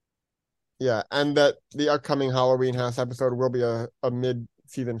finale. Yeah, and that the upcoming Halloween House episode will be a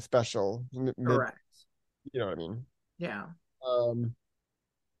mid-season special. Correct. You know what I mean? Yeah. Um,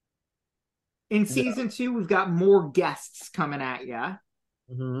 In yeah. season 2, we've got more guests coming at you.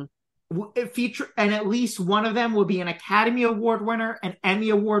 Mhm. Feature, and at least one of them will be an Academy Award winner, an Emmy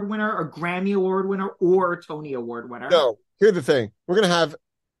Award winner, a Grammy Award winner, or a Tony Award winner. No, here's the thing. We're gonna have,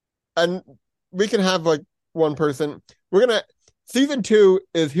 and we can have like one person. We're gonna season 2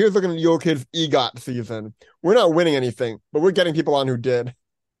 is here's looking at Yule Kids EGOT season. We're not winning anything, but we're getting people on who did.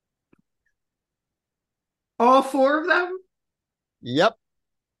 All 4 of them? Yep.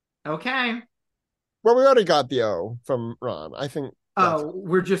 Okay. Well, we already got the O from Ron. I think that's Oh,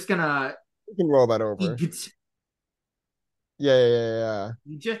 we're just gonna we can roll that over. Egypt. Yeah.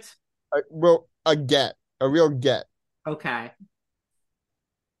 Egypt. Well, a real get. Okay.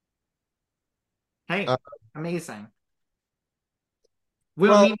 Hey, Uh, amazing.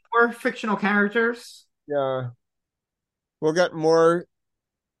 We'll well, meet more fictional characters. yeah, we'll get more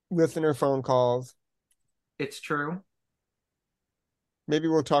listener phone calls. It's true. Maybe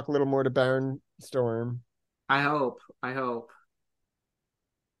we'll talk a little more to Baron Storm. I hope. I hope.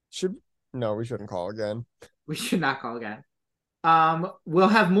 Should no, we shouldn't call again. We should not call again. We'll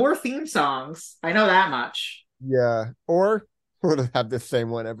have more theme songs. I know that much. Yeah, or we'll have the same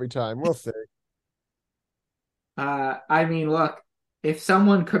one every time. We'll see. I mean, look, if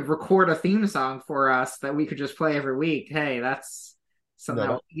someone could record a theme song for us that we could just play every week, hey, that's something No,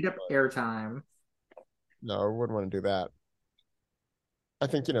 that will eat up airtime. no, we wouldn't want to do that. I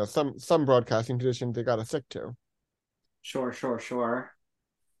think some broadcasting traditions they got to stick to. Sure.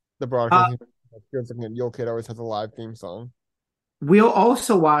 The Uh, broadcasting. Feels like Yule Kid always has a live theme song. we'll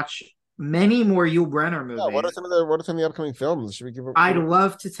also watch many more Yul Brynner Yeah, what are movies. some of the upcoming films? Should we I'd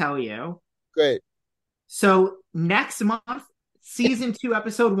love to tell you. Great. So next month, season 2,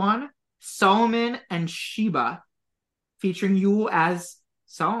 episode 1, Solomon and Sheba, featuring Yul as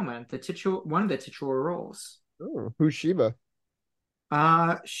Solomon, one of the titular roles. Oh, who's Sheba?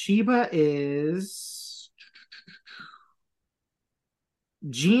 Sheba is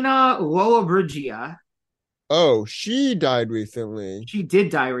Gina Lollobrigida. Oh, she died recently. She did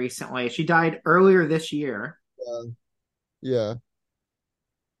die recently. She died earlier this year. Yeah.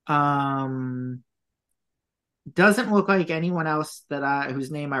 Um, doesn't look like anyone else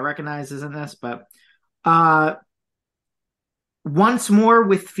whose name I recognize is in this, but once more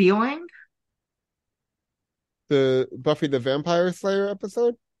with feeling. The Buffy the Vampire Slayer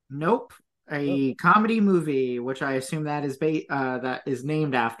episode? Nope. A comedy movie, which I assume that is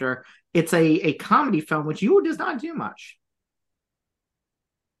named after. It's a comedy film, which Yule does not do much.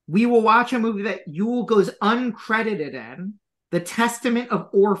 We will watch a movie that Yule goes uncredited in, The Testament of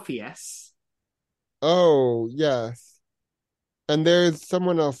Orpheus. Oh, yes. And there's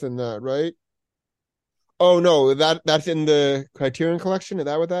someone else in that, right? Oh no, that's in the Criterion Collection. Is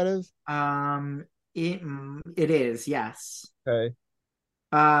that what that is? It is, yes. Okay.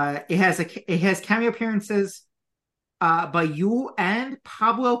 It has cameo appearances by Yule and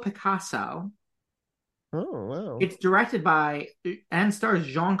Pablo Picasso. Oh, wow. It's directed by and stars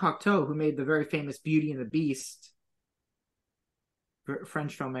Jean Cocteau, who made the very famous Beauty and the Beast,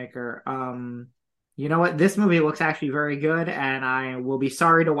 French filmmaker. You know what? This movie looks actually very good, and I will be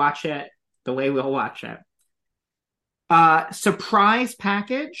sorry to watch it the way we'll watch it. Surprise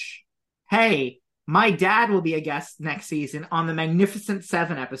package. Hey, my dad will be a guest next season on the Magnificent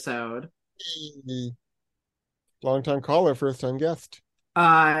Seven episode. Long time caller, first time guest.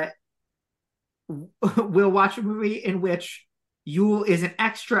 We'll watch a movie in which Yule is an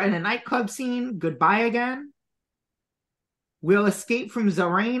extra in a nightclub scene. Goodbye again. We'll escape from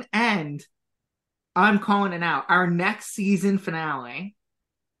Zarane, and I'm calling it out. Our next season finale.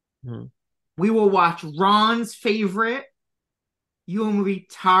 We will watch Ron's favorite Yule movie,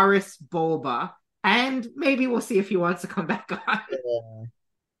 Taurus Bulba, and maybe we'll see if he wants to come back on.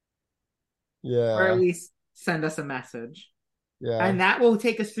 Yeah. Or at least send us a message. Yeah. And that will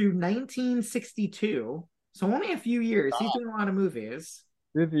take us through 1962. So only a few years. He's doing a lot of movies.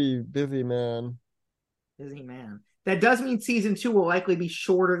 Busy man. Busy man. That does mean season 2 will likely be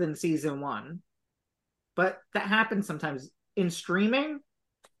shorter than season 1. But that happens sometimes. In streaming,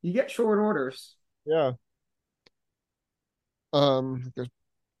 you get short orders. Yeah.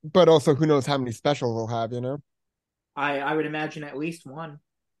 But also who knows how many specials we'll have, I would imagine at least one.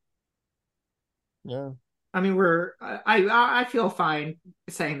 Yeah. I mean, I feel fine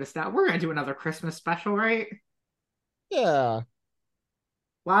saying this now. We're gonna do another Christmas special, right? Yeah.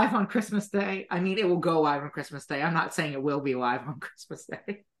 Live on Christmas Day. I mean, it will go live on Christmas Day. I'm not saying it will be live on Christmas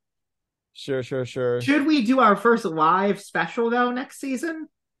Day. Sure. Should we do our first live special though next season?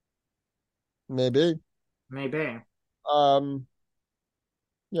 Maybe.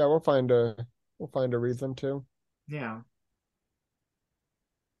 Yeah, we'll find a reason to. Yeah.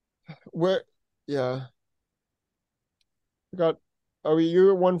 Where? Yeah. We got. Are you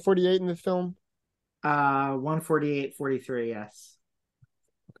at 148 in this film? 148:43. Yes.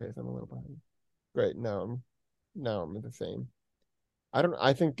 Okay, so I'm a little behind. Great. Now I'm at the same.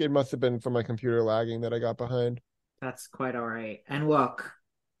 I think it must have been from my computer lagging that I got behind. That's quite all right. And look,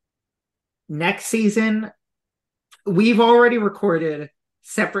 next season, we've already recorded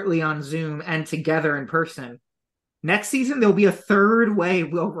separately on Zoom and together in person. Next season, there'll be a third way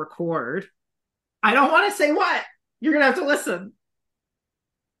we'll record. I don't want to say what. You're going to have to listen.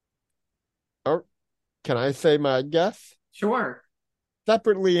 Oh, can I say my guess? Sure.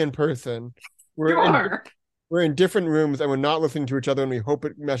 Separately in person. Sure. We're in different rooms and we're not listening to each other and we hope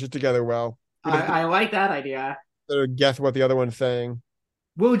it meshes together well. I like that idea. To guess what the other one's saying.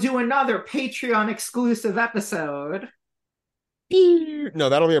 We'll do another Patreon exclusive episode. No,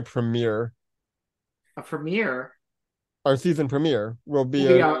 that'll be a premiere. A premiere? Our season premiere will be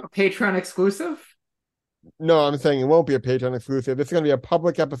a Patreon exclusive? No, I'm saying it won't be a Patreon exclusive. This is going to be a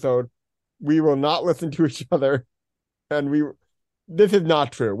public episode. We will not listen to each other. And this is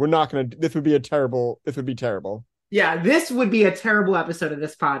not true. We're not going to, this would be terrible. Yeah, this would be a terrible episode of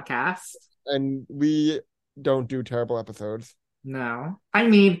this podcast. And we don't do terrible episodes. No. I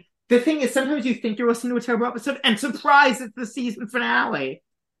mean, the thing is, sometimes you think you're listening to a terrible episode, and surprise, it's the season finale.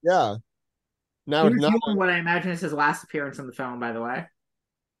 Yeah. Now it's not what I imagine is his last appearance in the film, by the way.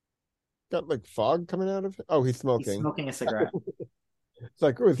 Got like fog coming out of it. Oh, he's smoking. He's smoking a cigarette. It's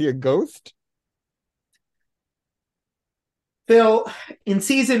like, oh, is he a ghost? Phil, in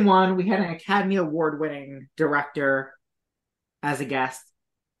season 1, we had an Academy Award-winning director as a guest.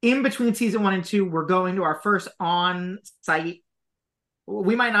 In between season 1 and 2, we're going to our first on-site.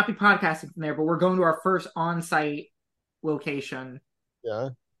 We might not be podcasting from there, but we're going to our first on-site location. Yeah.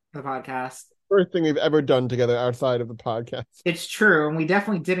 The podcast. First thing we've ever done together outside of the podcast. It's true, and we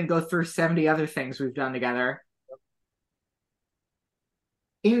definitely didn't go through 70 other things we've done together.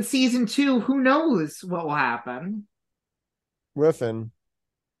 In season 2, who knows what will happen? Listen.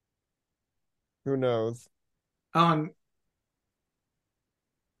 Who knows? Oh, I'm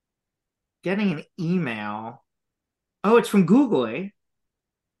getting an email. Oh, it's from Googly.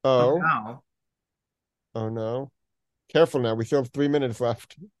 Oh. No. Oh, no. Careful now. We still have 3 minutes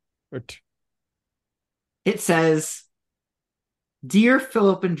left. It says, Dear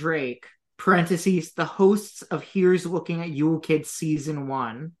Philip and Drake, parentheses, the hosts of Here's Looking at Yule Kids Season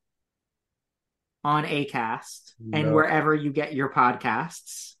 1 on Acast and wherever you get your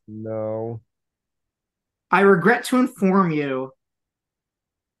podcasts. No. I regret to inform you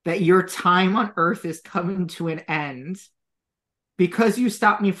that your time on Earth is coming to an end because you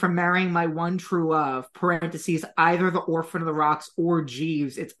stopped me from marrying my one true love, parentheses, either the Orphan of the Rocks or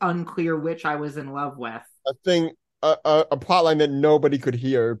Jeeves. It's unclear which I was in love with. A plotline that nobody could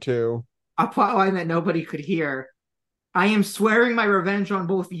hear, too. A plotline that nobody could hear. I am swearing my revenge on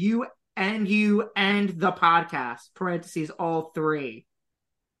both you and the podcast, parentheses, all three.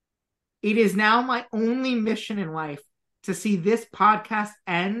 It is now my only mission in life to see this podcast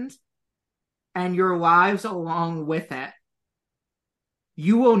end and your lives along with it.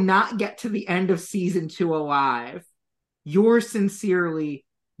 You will not get to the end of season 2 alive. Yours sincerely,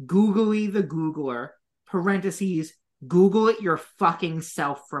 Googly the Googler, parentheses, Google it your fucking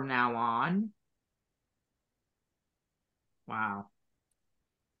self from now on. Wow.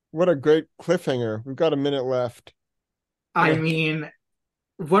 What a great cliffhanger. We've got a minute left. I mean,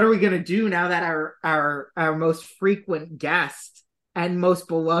 what are we going to do now that our most frequent guest and most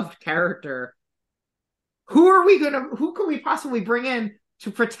beloved character, who can we possibly bring in to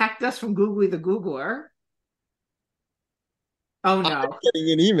protect us from Googly the Googler? Oh, no. I'm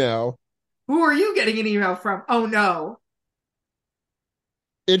getting an email. Who are you getting an email from? Oh, no.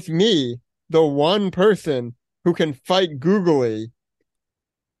 It's me, the one person who can fight Googly.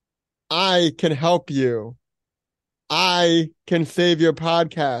 I can help you. I can save your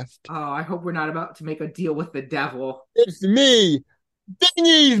podcast. Oh, I hope we're not about to make a deal with the devil. It's me.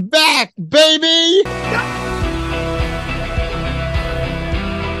 Dingy's back, baby!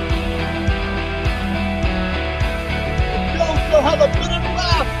 Still have a minute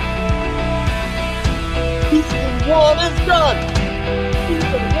left. Season 1 is done.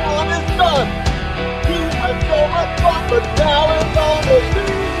 Season 1 is done. We had so much fun, but now it's on the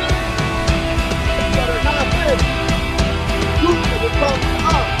season. It better happen. Who's gonna come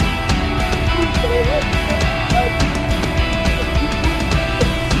up? Who's gonna hit me?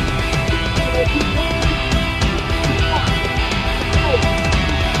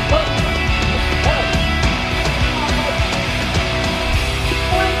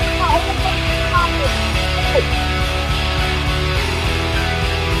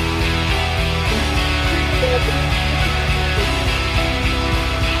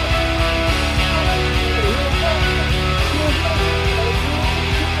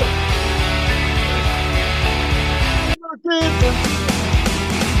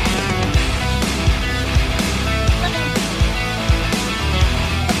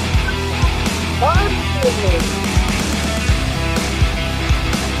 with me.